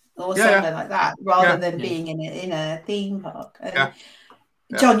Wilderness or something like that, rather than being in a theme park.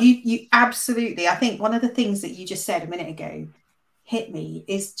 John, you absolutely. I think one of the things that you just said a minute ago hit me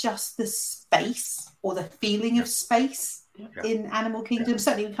is just the space or the feeling of space in Animal Kingdom.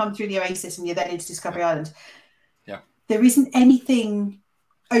 Certainly, we come through the Oasis and you're then into Discovery Island. Yeah, there isn't anything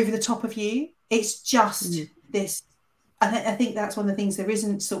over the top of you. It's just this. I think that's one of the things. There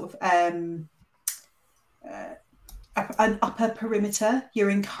isn't sort of an upper perimeter. You're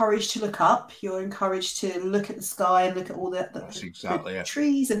encouraged to look up. You're encouraged to look at the sky and look at all the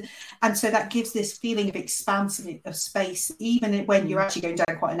trees, and so that gives this feeling of expanse of space, even when you're actually going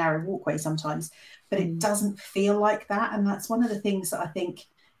down quite a narrow walkway sometimes. But it doesn't feel like that, and that's one of the things that I think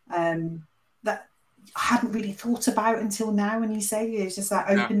that I hadn't really thought about until now. When you say it's just that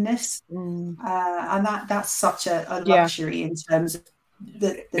openness, and that's such a luxury in terms of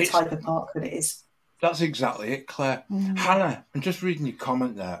the type of park that it is. That's exactly it, Claire. Hannah, I'm just reading your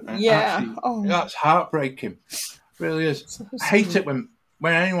comment there. That's heartbreaking. It really is. I hate it when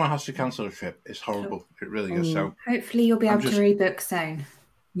anyone has to cancel a trip. It's horrible. It really is. So hopefully you'll be able to rebook soon.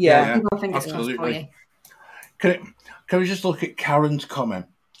 Yeah, absolutely. Can we just look at Karen's comment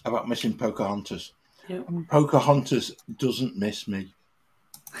about missing Pocahontas? Yeah. Pocahontas doesn't miss me.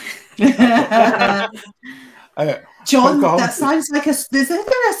 John, that sounds like is there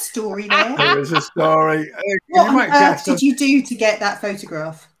a story there? There is a story. What on earth did you do to get that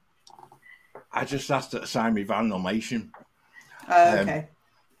photograph? I just asked her to sign me Van-Dalmatian. Okay.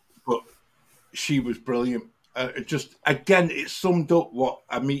 But she was brilliant. It summed up what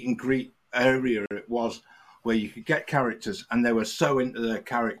a meet and greet area it was, where you could get characters and they were so into their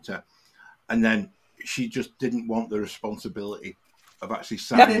character, and then she just didn't want the responsibility of actually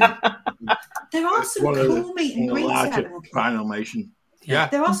signing. There are some cool meet and greets. Van-Dalmatian.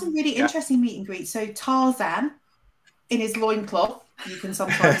 There are some really interesting meet and greets. So Tarzan in his loincloth, you can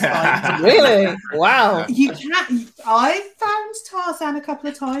sometimes find. Really? Wow. You can. I found Tarzan a couple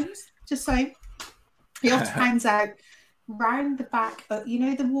of times. Just saying. He often hangs out round the back,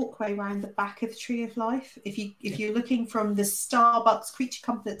 the walkway round the back of the Tree of Life. If you're looking from the Starbucks Creature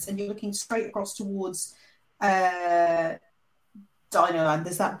Comforts and you're looking straight across towards Dino Land,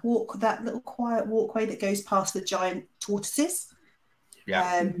 there's that little quiet walkway that goes past the giant tortoises.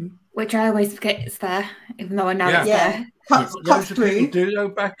 Yeah. Which I always forget is there, even though I know it's there. Cut through. Do though,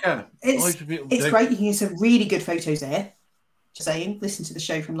 Becca. It's great. You can get some really good photos there. Just saying, listen to the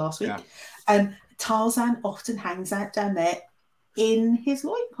show from last week. Tarzan often hangs out down there in his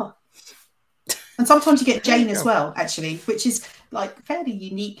loincloth. And sometimes you get Jane as well, actually, which is like fairly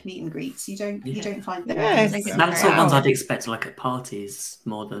unique meet and greets. You don't find them. That's the sort of ones I'd expect like at parties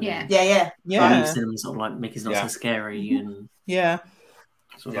more than I've seen them sort of like Mickey's Not So Scary and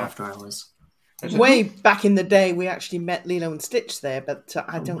sort of after hours. Way back in the day, we actually met Lilo and Stitch there, but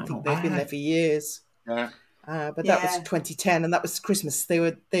I don't think they've been there for years. Yeah. But that was 2010, and that was Christmas. They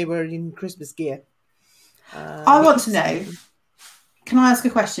were in Christmas gear. I want to know. Can I ask a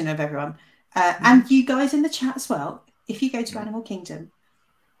question of everyone, and you guys in the chat as well? If you go to Animal Kingdom,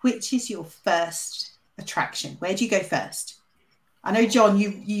 which is your first attraction? Where do you go first? I know, John,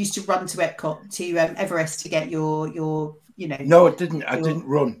 you used to run to Epcot to Everest to get your. No, I didn't. I didn't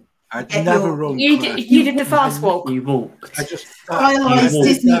run. I'd never run. You did the fast walk. You walked. I just stylized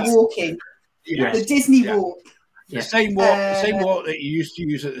Disney walking. Yes. The Disney walk. The same walk that you used to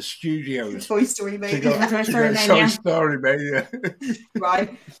use at the studios. Toy Story Mania. Toy Story Mania.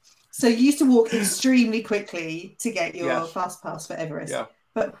 Right. So you used to walk extremely quickly to get your fast pass for Everest. Yeah.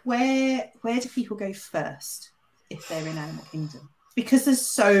 But where do people go first if they're in Animal Kingdom? Because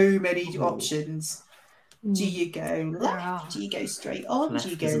there's so many options. Do you go left? Do you go straight on? Do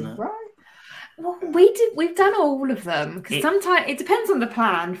you go right? Well, we've done all of them because sometimes it depends on the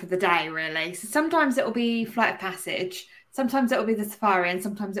plan for the day, really. So sometimes it'll be Flight of Passage, sometimes it'll be the Safari, and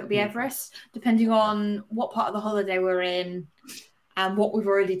sometimes it'll be Everest, depending on what part of the holiday we're in and what we've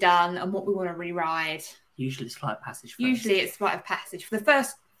already done and what we want to re-ride. Usually it's Flight of Passage first. Usually it's Flight of Passage. For the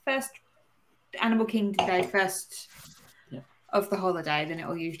first Animal Kingdom day, first of the holiday, then it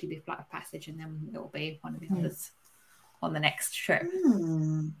will usually be Flight of Passage, and then it will be one of the others on the next trip.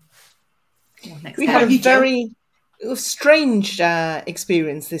 We had a very strange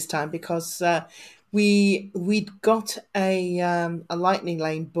experience this time because we'd got a lightning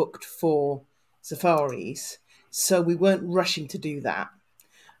lane booked for safaris, so we weren't rushing to do that.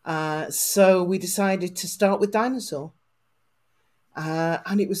 So we decided to start with dinosaur.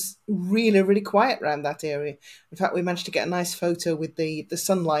 And it was really, really quiet around that area. In fact, we managed to get a nice photo with the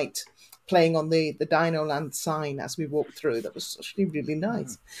sunlight playing on the Dino Land sign as we walked through. That was actually really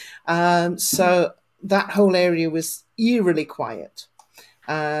nice. So that whole area was eerily quiet.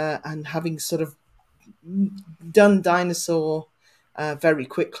 And having sort of done dinosaur very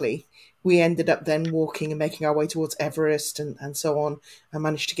quickly, we ended up then walking and making our way towards Everest and so on. I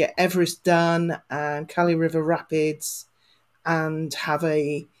managed to get Everest done and Kali River Rapids, and have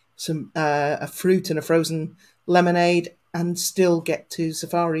a fruit and a frozen lemonade, and still get to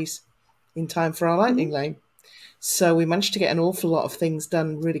safaris in time for our lightning lane. So we managed to get an awful lot of things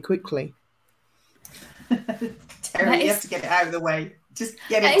done really quickly. Terry, you have to get it out of the way. Just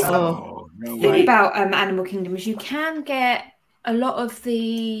get it done. The thing about Animal Kingdom is you can get a lot of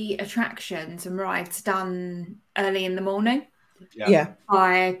the attractions and rides done early in the morning. Yeah.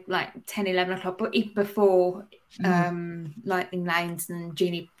 By like 10, 11 o'clock, but even before lightning lanes and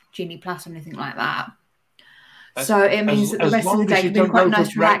Genie Plus or anything like that. So it means that the rest of the day can be quite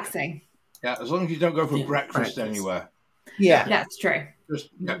nice, relaxing. Yeah, as long as you don't go for breakfast anywhere. Yeah, that's true. Just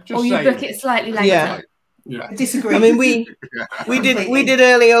or you book it slightly later. Yeah. I disagree. I mean, we did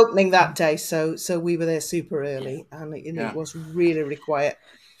early opening that day, so we were there super early, and it was really, really quiet.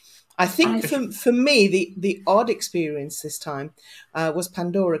 I think for me, the odd experience this time was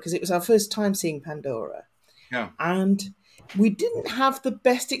Pandora, because it was our first time seeing Pandora. Yeah. And we didn't have the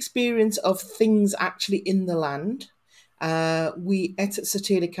best experience of things actually in the land. We ate at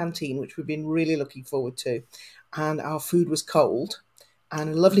Satila Canteen, which we've been really looking forward to, and our food was cold. And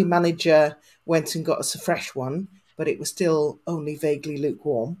a lovely manager went and got us a fresh one, but it was still only vaguely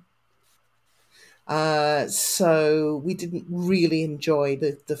lukewarm. So we didn't really enjoy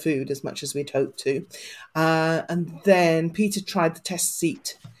the food as much as we'd hoped to. And then Peter tried the test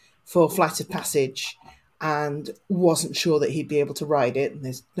seat for Flight of Passage and wasn't sure that he'd be able to ride it. And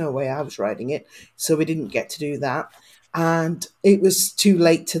there's no way I was riding it. So we didn't get to do that. And it was too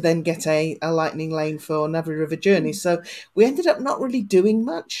late to then get a lightning lane for Navi River Journey. So we ended up not really doing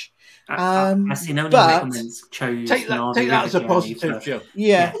much. I see no recommends chose take that as a positive, Joe.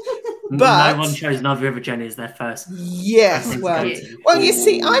 Yeah. But no one chose Navi River Journey as their first. Yes, well, you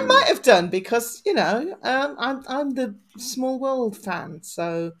see, I might have done because I'm the Small World fan,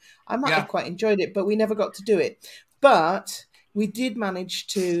 so I might have quite enjoyed it, but we never got to do it. But we did manage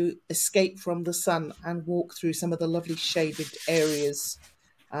to escape from the sun and walk through some of the lovely shaded areas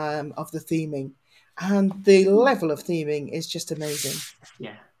of the theming, and the level of theming is just amazing.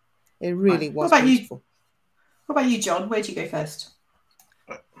 Yeah, it really was. What about you, John? Where'd you go first?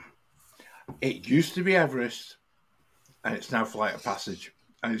 It used to be Everest, and it's now Flight of Passage.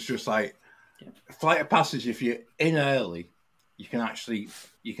 And it's just like Flight of Passage. If you're in early, you can actually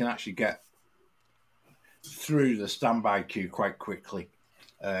get through the standby queue quite quickly,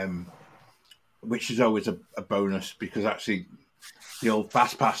 which is always a bonus, because actually the old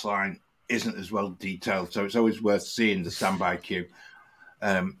Fast Pass line isn't as well detailed, so it's always worth seeing the standby queue.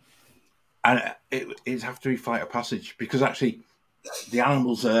 And it'd have to be Flight of Passage, because actually the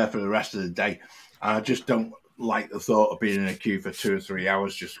animals are there for the rest of the day. And I just don't like the thought of being in a queue for 2 or 3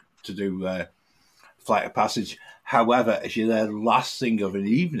 hours just to do Flight of Passage. However, if you're there the last thing of an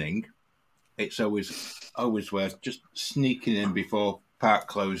evening, it's always worth just sneaking in before park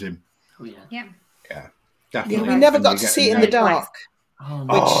closing. Oh yeah. Yeah, definitely. We never got to see it in the dark,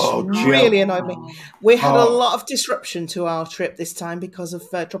 which really annoyed me. We had a lot of disruption to our trip this time because of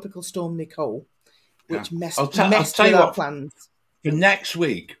Tropical Storm Nicole, which messed with our plans. For next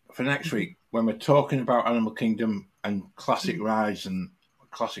week, when we're talking about Animal Kingdom and classic rides and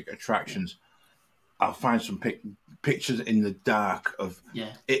classic attractions, I'll find some pictures in the dark of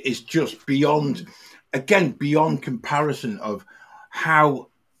it is just beyond comparison of how,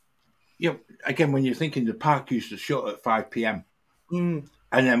 again, when you're thinking the park used to shut at 5 p.m. And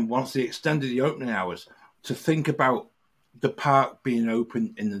then once they extended the opening hours, to think about the park being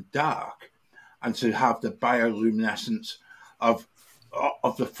open in the dark and to have the bioluminescence of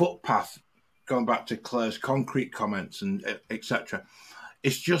the footpath, going back to Claire's concrete comments and etc.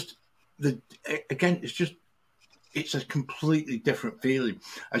 It's just it's a completely different feeling.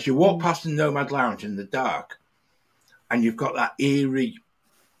 As you walk past the Nomad Lounge in the dark, and you've got that eerie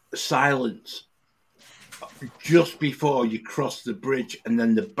silence just before you cross the bridge, and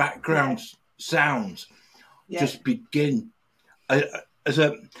then the background sounds just begin.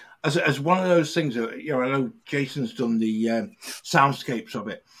 As one of those things, I know Jason's done the soundscapes of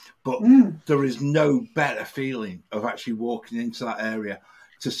it, but there is no better feeling of actually walking into that area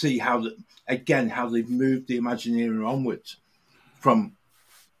to see how they've moved the Imagineering onwards from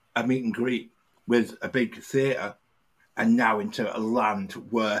a meet and greet with a big theatre and now into a land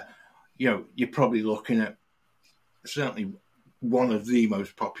where, you're probably looking at certainly one of the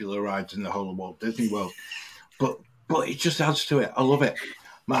most popular rides in the whole of Walt Disney World. But it just adds to it. I love it.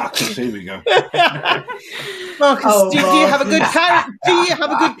 Marcus, here we go. Marcus, do you have a good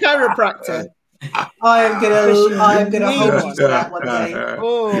chiropractor? I am gonna hold you to that one day.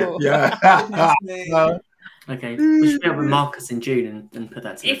 Oh, yeah. Okay, we should be up with Marcus in June and put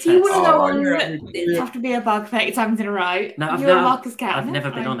that to the If you want to test. go on, it's have to be a bug 30 times in a row. No, Marcus can. I've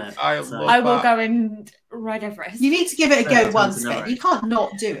never been on it. I will go and ride Everest. You need to give it a go once, Ben. You can't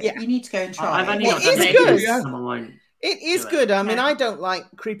not do it. Yeah. You need to go and try. I've only it is good. Someone won't. It is good. I mean, I don't like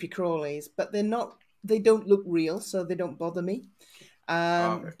creepy crawlies, but they don't look real, so they don't bother me.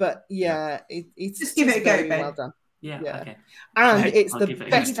 But it's just give it a go, Ben. Well done. Yeah. Okay. And it's the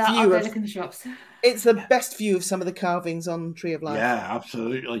best view of the shops. It's the best view of some of the carvings on Tree of Life. Yeah,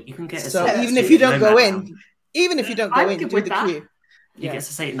 absolutely. You can get even if you don't go in, do the queue. You get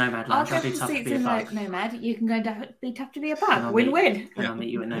to say Nomad Lounge. I'll do tough to be a bug. Nomad, you can go to be tough to be a bug. Win-win. And I'll meet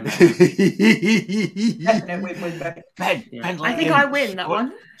you at Nomad. Win-win. Ben, I think I win that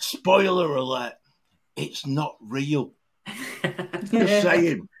one. Spoiler alert. It's not real. Just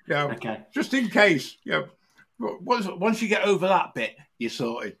saying. Okay. Just in case. Once you get over that bit, you're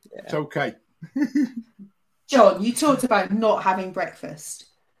sorted. Yeah. It's okay. John, you talked about not having breakfast,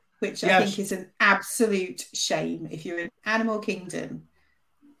 which I think is an absolute shame if you're in Animal Kingdom.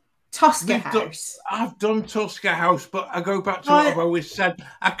 Tusker House. I've done Tusker House, but I go back to what I've always said.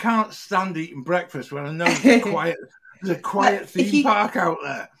 I can't stand eating breakfast when I know there's a quiet theme park out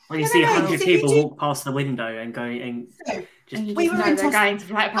there. Well, you see 100 people walk past the window and go and we were in going to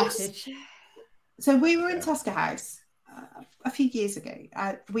Flight Passage. So we were in Tusker House a few years ago.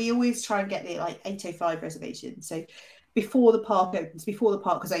 We always try and get the 8:05 reservation. So before the park opens, before the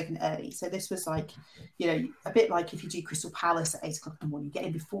park was open early. So this was a bit like if you do Crystal Palace at 8 o'clock in the morning, you get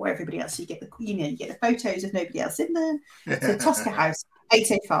in before everybody else. So you get the photos of nobody else in there. So Tusker House,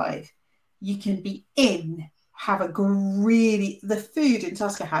 8:05. You can be in, the food in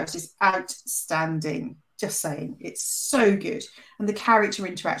Tusker House is outstanding. Just saying, it's so good. And the character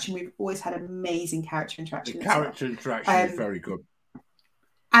interaction, we've always had amazing character interaction. The character interaction is very good.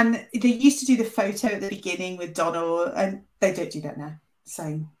 And they used to do the photo at the beginning with Donald, and they don't do that now,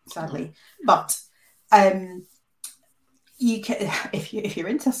 so sadly. But you can, if you're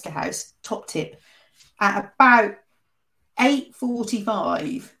in Tusker House, top tip, at about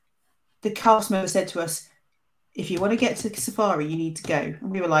 8:45, the cast member said to us, if you want to get to Safari, you need to go.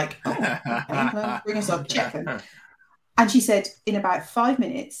 And we were like, bring us up, check them. And she said, in about 5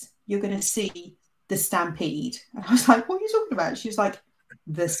 minutes, you're going to see the Stampede. And I was like, what are you talking about? She was like,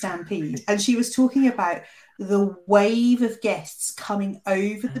 the Stampede. And she was talking about the wave of guests coming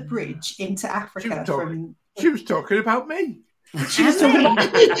over the bridge into Africa. She was talking about me. She was talking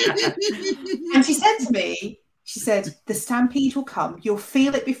about me. And she said to me, the Stampede will come. You'll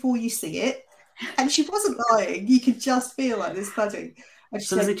feel it before you see it. And she wasn't lying. You could just feel like this thudding. And she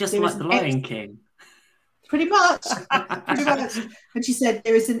said, is it just like the Lion King? Pretty much. And she said,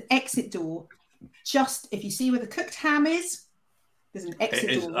 there is an exit door. Just if you see where the cooked ham is, there's an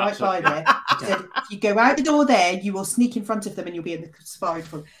exit door right by there. She said, if you go out the door there, you will sneak in front of them and you'll be in the safari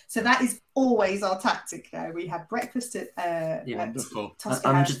pool. So that is always our tactic now. We have breakfast at wonderful.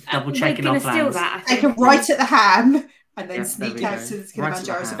 I'm just double checking our plans. Take a right at the ham and then sneak out to the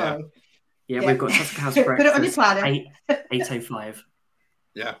Kilimanjaro safari. Yeah, we've got Tusker House breakfast. Put it on your planner. 8:05.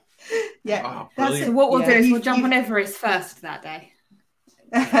 Yeah. Oh, so what we'll do is we'll jump on Everest first that day.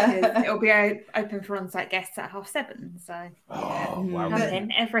 It'll be open for on-site guests at 7:30. So wow. In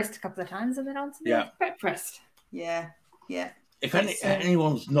Everest a couple of times and then on to the breakfast. Yeah. If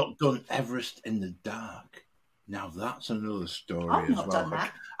anyone's not done Everest in the dark, now that's another story I've as not well. done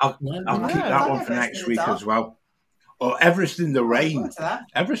that. I'll keep that one for next week as well. Or Everest in the Rain.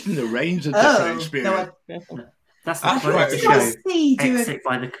 Everest in the Rain's a different experience. That's right. The show. Exit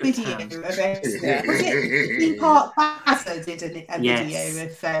by the cooked hams. Was it Theme Park Plaza did a video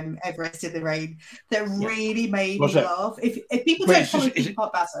of Everest in the Rain that really made me laugh. If people don't follow Theme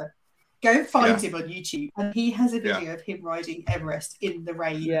Park Plaza, Go and find him on YouTube, and he has a video of him riding Everest in the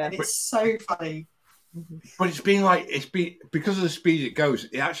rain, and it's so funny. But it's been because of the speed it goes.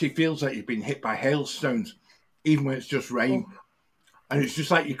 It actually feels like you've been hit by hailstones, even when it's just rain. And it's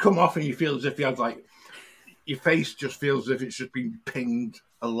just like you come off and you feel as if you had like your face just feels as if it's just been pinged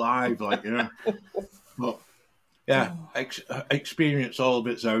alive, like But experience all of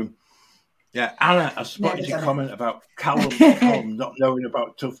its own. Yeah, Anna, I spotted your comment about Callum not knowing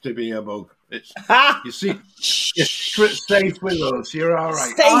about Tough to Be a Bug. It's you see, you're safe with us. You're all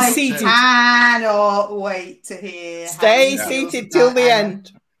right. Stay seated. I cannot wait to hear. Stay seated till the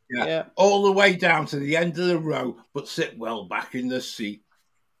end. Yeah, all the way down to the end of the row, but sit well back in the seat.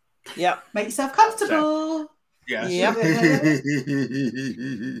 Yeah, make yourself comfortable. Yes. Yep.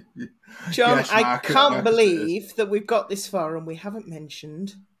 John, yes, I can't believe that we've got this far and we haven't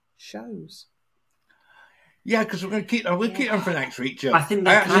mentioned shows. Yeah, because we're going to keep them for next week, Joe. I think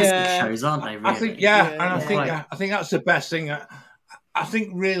they're classic shows, aren't they? Really? I think, I think that's the best thing. I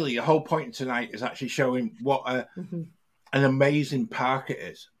think really the whole point tonight is actually showing what an amazing park it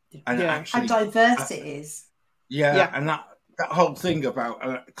is, and actually, how diverse it is. Yeah, and that whole thing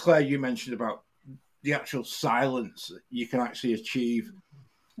about Claire, you mentioned about the actual silence that you can actually achieve,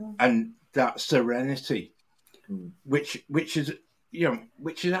 and that serenity, which is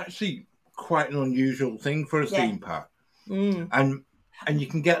actually quite an unusual thing for a theme park, and you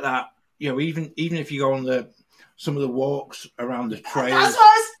can get that even if you go on some of the walks around the trails. That's what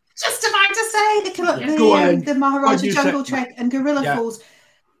I was just about to say. The Maharaja Jungle Trek and Gorilla Falls.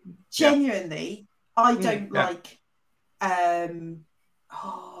 Genuinely, I don't like the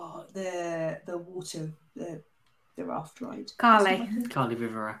water the raft ride. Carly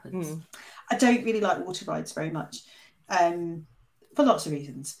River Rapids. I don't really like water rides very much, for lots of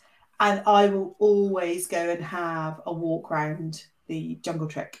reasons. And I will always go and have a walk around the Jungle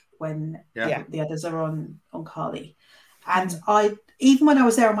Trek when the others are on Carly. And even when I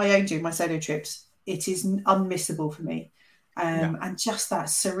was there on my own doing my solo trips, it is unmissable for me. And just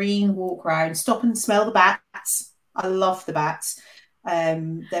that serene walk around, stop and smell the bats. I love the bats.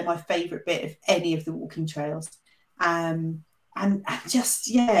 They're my favourite bit of any of the walking trails. And just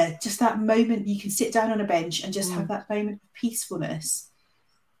that moment you can sit down on a bench and just have that moment of peacefulness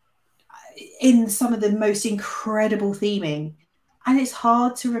in some of the most incredible theming, and it's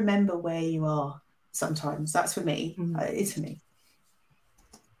hard to remember where you are sometimes. That's for me. It's for me.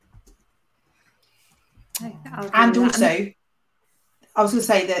 And also, I was going to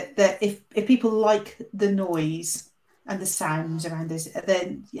say that if people like the noise and the sounds around this,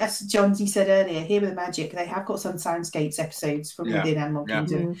 then as John, you said earlier, Here with the Magic, they have got some soundscapes episodes from within Animal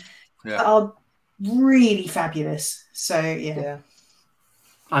Kingdom that are really fabulous. So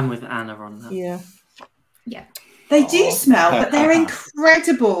I'm with Anna on that. Yeah. They do smell, but they're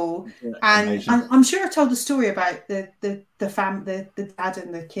incredible. And I'm sure I told the story about the dad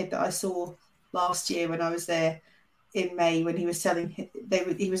and the kid that I saw last year when I was there in May, when he was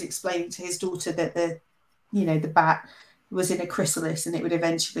he was explaining to his daughter that the bat was in a chrysalis and it would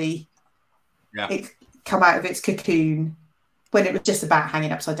eventually come out of its cocoon when it was just a bat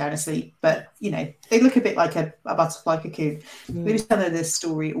hanging upside down asleep. But, they look a bit like a butterfly cocoon. He was telling this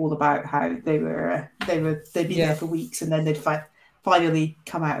story all about how they'd be there for weeks and then they'd finally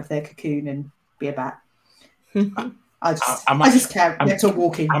come out of their cocoon and be a bat. I just can't get to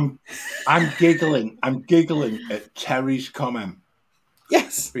walking. I'm giggling at Terry's comment.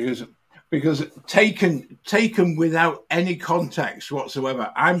 Yes. Because taken without any context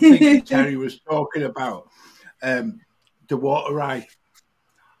whatsoever, I'm thinking Terry was talking about the water ride,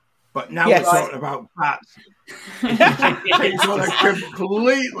 but now we're talking about bats. It's got a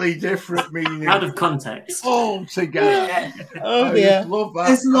completely different meaning, out of context altogether. Oh yeah, love that.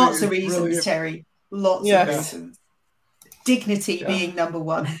 There's lots of reasons, Terry. Lots of reasons. Dignity being number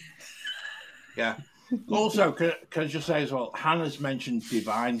one. Yeah. Also, can I just say as well, Hannah's mentioned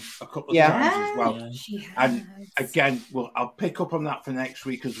Divine a couple of times as well. And again, I'll pick up on that for next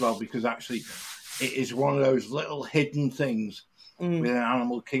week as well, because actually it is one of those little hidden things within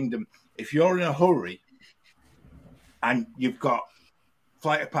Animal Kingdom. If you're in a hurry and you've got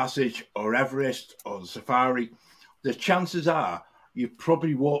Flight of Passage or Everest or the Safari, the chances are you've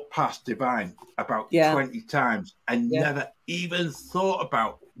probably walked past Divine about 20 times and never even thought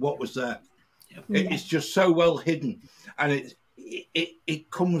about what was there. It's just so well hidden, and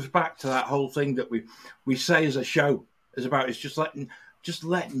it comes back to that whole thing that we say as a show is about. It's just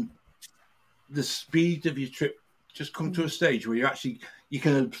letting the speed of your trip just come to a stage where you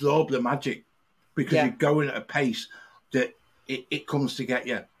can absorb the magic, because you're going at a pace that it comes to get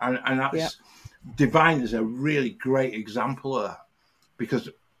you, and that's Divine is a really great example of that, because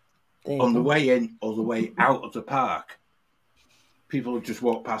on the way in or the way out of the park, people will just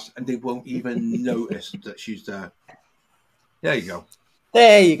walk past and they won't even notice that she's there. There you go.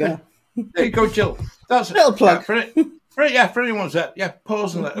 There you go. There you go, Jill. That's a little plug. For anyone's there. Yeah,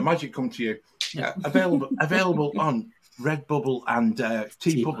 pause and let the magic come to you. Yeah, available on Redbubble and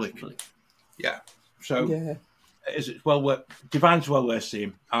TeePublic. Yeah. So it's well worth. Divine's well worth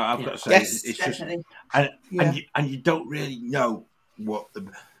seeing. I've got to say, yes, it's definitely. just and you don't really know what the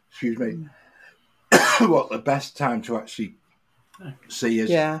what the best time to actually see is.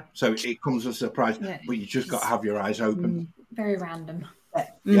 Yeah. So it comes as a surprise, but you just got to have your eyes open. Very random.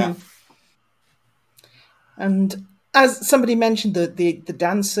 Yeah. And as somebody mentioned, the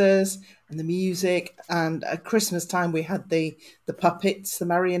dancers and the music, and at Christmas time we had the puppets, the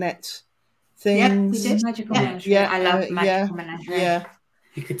marionette things. Yeah, we did. Magical Menagerie. I love Magical Menagerie. Yeah.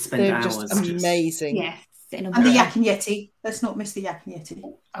 You could spend They're hours. just amazing. Yes. And the Yak and Yeti. Let's not miss the Yak and Yeti.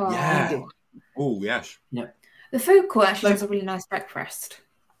 Oh, yeah. Oh, yes. Yeah. The food court actually has a really nice breakfast.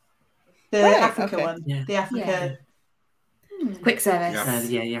 The Africa one. Yeah. The Africa. Quick service.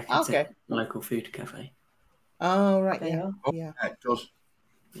 Yeah. It's a local food cafe. Oh, right. They are. Yeah, it does.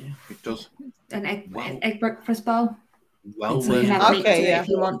 Yeah, it does. An egg breakfast bowl. Well, So you can have meat to it if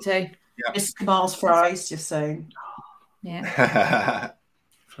you want to. Yeah. Just Kamal's fries, just saying. Yeah.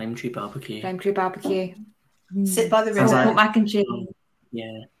 Flame tree barbecue. Sit by the river. Hot mac and cheese.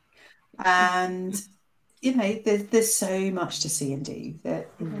 Yeah. And there's so much to see and do that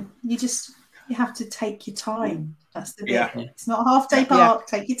you have to take your time. That's the bit. Yeah. It's not a half-day park.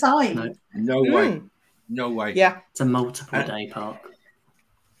 Take your time. No way. No way. Yeah. It's a multiple day park.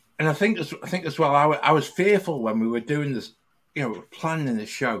 And I think as well, I was fearful when we were doing this, planning this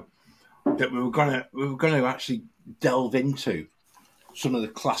show, that we were gonna actually delve into some of the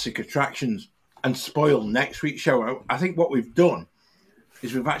classic attractions and spoil next week's show. I think what we've done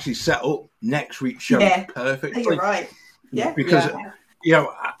is we've actually set up next week's show perfectly. You're right. Yeah. Because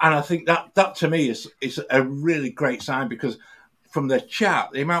and I think that to me is a really great sign, because from the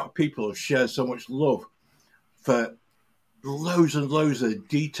chat, the amount of people have shared so much love for loads and loads of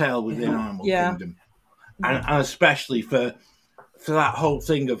detail within Animal Kingdom, and especially for that whole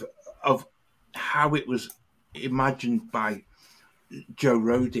thing of how it was imagined by Joe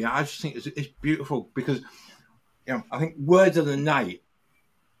Rhode. I just think it's beautiful, because I think Word of the Night,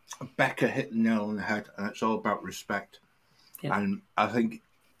 Becca hit the nail on the head, and it's all about respect. Yeah. And I think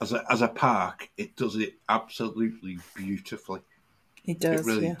as a park, it does it absolutely beautifully. It does. It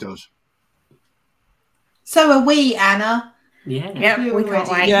really does. So are we, Anna. Yeah, we can't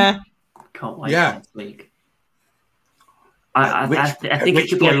wait. Yeah. Can't wait next week. I think it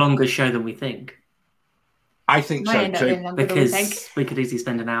should be a longer show than we think. I think so too. Because we could easily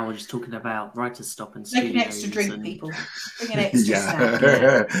spend an hour just talking about Writer's Stop and studios. Make an extra drink, people. Bring an extra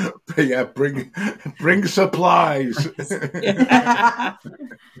snack. Yeah, bring supplies.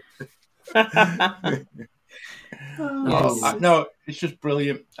 No, it's just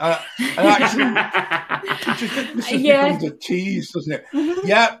brilliant. And actually, this becomes a tease, doesn't it? Mm-hmm.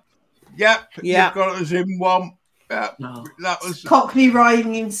 Yep. You've got us in one. That was Cockney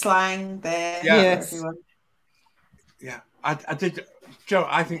rhyming in slang there. Yes. Everyone. Yeah, I did, Joe.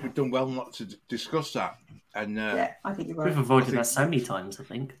 I think we've done well not to discuss that. And I think you're right. We've avoided that so many times. I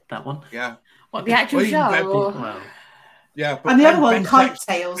think that one. Yeah. What, the actual show? Yeah, and the other one, Kite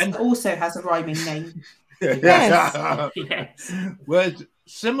Tales, also has a rhyming name. Yes.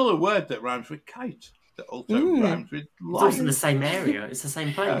 Similar word that rhymes with kite. That also rhymes with light. It's also in the same area. It's the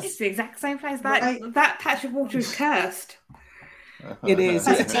same place. It's the exact same place. That patch of water is cursed. It is.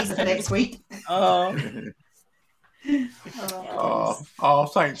 That's a teaser for next week. Oh,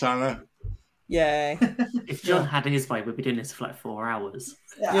 thanks, Anna. Yay. If John had his way, we'd be doing this for like 4 hours.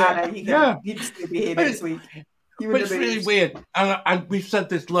 Anna, you'd still be here next week. But it's really weird. And we've said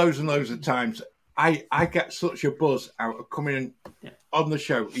this loads and loads of times. I get such a buzz out of coming on the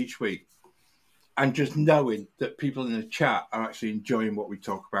show each week and just knowing that people in the chat are actually enjoying what we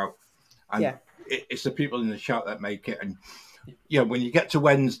talk about. And it's the people in the chat that make it. And, when you get to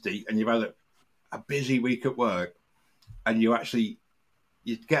Wednesday and you've had a busy week at work and you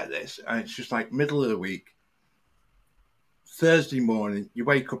get this, and it's just like middle of the week, Thursday morning, you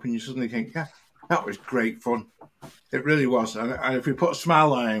wake up and you suddenly think, that was great fun. It really was. And if we put a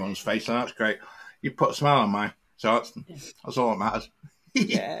smile on anyone's face, then that's great. You put a smile on mine. So that's all that matters.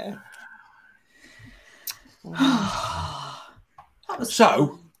 Yeah.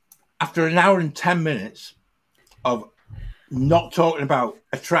 So, after an hour and 10 minutes of not talking about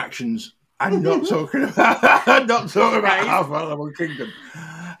attractions and not talking about Half Animal Kingdom,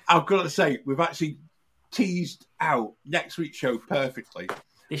 I've got to say, we've actually teased out next week's show perfectly.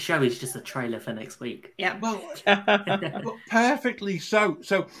 This show is just a trailer for next week. Yeah. Well, perfectly so.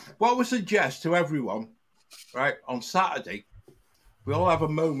 So what we suggest to everyone, right, on Saturday, we all have a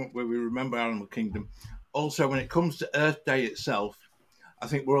moment where we remember Animal Kingdom. Also, when it comes to Earth Day itself, I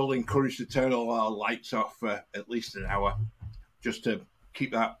think we're all encouraged to turn all our lights off for at least an hour, just to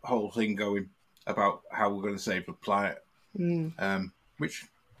keep that whole thing going about how we're going to save the planet, which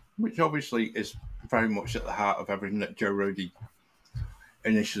obviously is very much at the heart of everything that Joe Rhode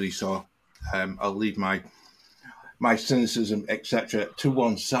initially saw. I'll leave my cynicism, etc., to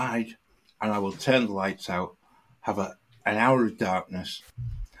one side, and I will turn the lights out, have an hour of darkness,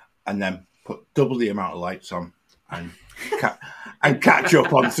 and then put double the amount of lights on, and catch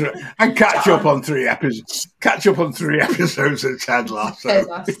up on three episodes. Catch up on 3 episodes of Ted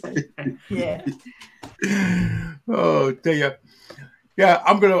Lasso. Yeah. Oh dear. Yeah,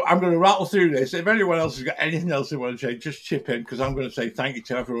 I'm gonna rattle through this. If anyone else has got anything else they want to say, just chip in, because I'm going to say thank you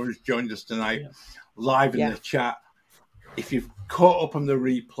to everyone who's joined us tonight, live in the chat. If you've caught up on the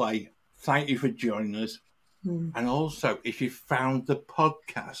replay, thank you for joining us. And also, if you found the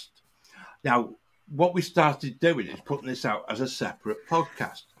podcast. Now, what we started doing is putting this out as a separate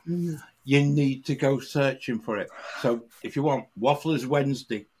podcast. You need to go searching for it. So if you want Wafflers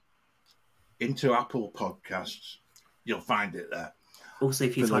Wednesday into Apple Podcasts, you'll find it there. Also,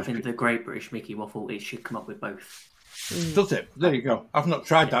 if you type in the Great British Mickey Waffle, it should come up with both. Does it? There you go. I've not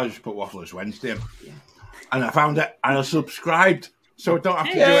tried that. I just put Wafflers Wednesday in. And I found it and I subscribed. So I don't have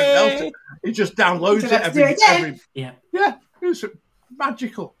to do anything else. It just downloads it every Yeah, it's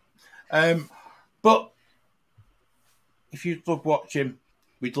magical. But if you love watching,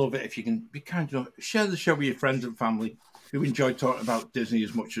 we'd love it if you can be kind enough, share the show with your friends and family who enjoy talking about Disney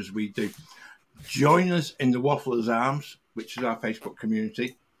as much as we do. Join us in the Wafflers Arms, which is our Facebook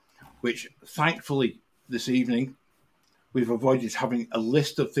community, which thankfully this evening we've avoided having a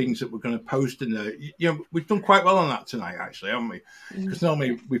list of things that we're going to post in there. You know, we've done quite well on that tonight, actually, haven't we? Because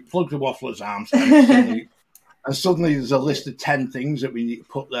normally we plug the Wafflers Arms and suddenly there's a list of 10 things that we need to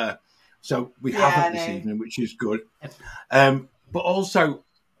put there. So we haven't this evening, which is good. But also,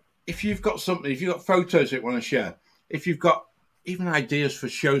 if you've got something, if you've got photos that you want to share, if you've got even ideas for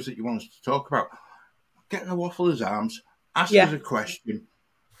shows that you want us to talk about, get in the Wafflers Arms, ask us a question.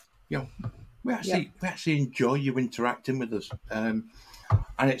 You know, we actually enjoy you interacting with us, and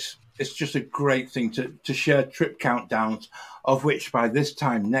it's just a great thing to share trip countdowns, of which by this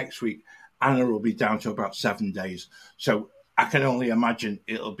time next week Anna will be down to about 7 days. So I can only imagine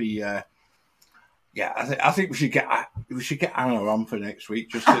it'll be. I think we should get Anna on for next week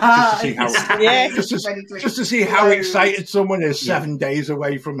just to see how just to see how excited someone is 7 days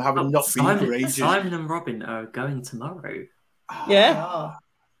away from having not been for ages. Simon and Robin are going tomorrow.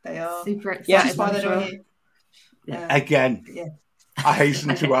 They are Super excited. That's why they're not here. Again, I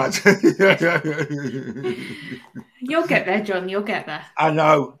hasten to add. You'll get there, John. You'll get there. I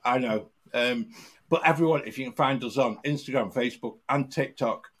know. But everyone, if you can find us on Instagram, Facebook, and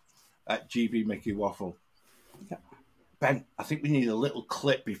TikTok at GB Mickey Waffle. Ben, I think we need a little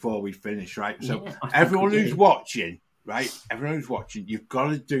clip before we finish, right? So everyone who's watching, you've got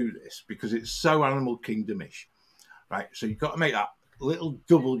to do this because it's so Animal Kingdom-ish, right? So you've got to make that little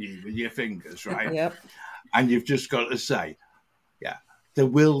W with your fingers, right? Yep. And you've just got to say, the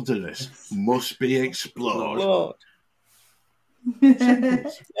wilderness must be explored.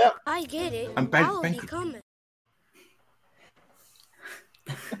 I get it. And Ben, I'll become it.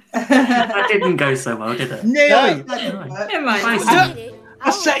 That didn't go so well, did it? Nearly. Never mind. I get it.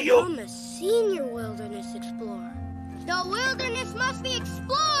 I'll set you up. become a senior wilderness explorer. The wilderness must be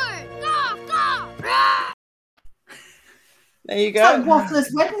explored. Go, go! There you It's go. like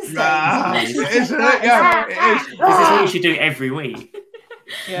Wafflers Wednesday. Isn't it? Yeah, it is. This is what you should do every week.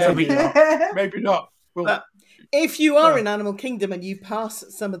 Maybe not. Well, If you are in Animal Kingdom and you pass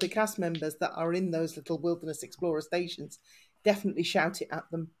some of the cast members that are in those little Wilderness Explorer stations, definitely shout it at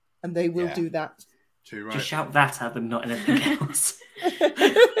them, and they will do that. too right. Just shout that at them, not anything else.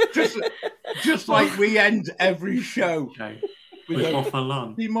 just like we end every show. Okay. With waffle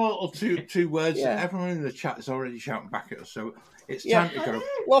on. The immortal two words that everyone in the chat is already shouting back at us. So it's time to go.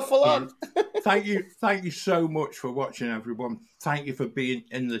 Waffle on. Thank you so much for watching, everyone. Thank you for being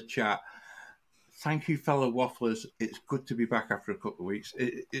in the chat. Thank you, fellow wafflers. It's good to be back after a couple of weeks.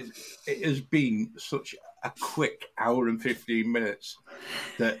 It has been such a quick hour and 15 minutes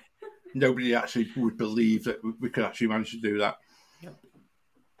that nobody actually would believe that we could actually manage to do that. Yep.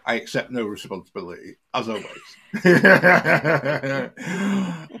 I accept no responsibility, as always.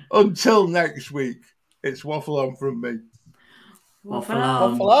 Until next week, it's waffle on from me. Waffle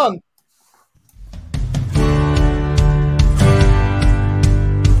on. Waffle on.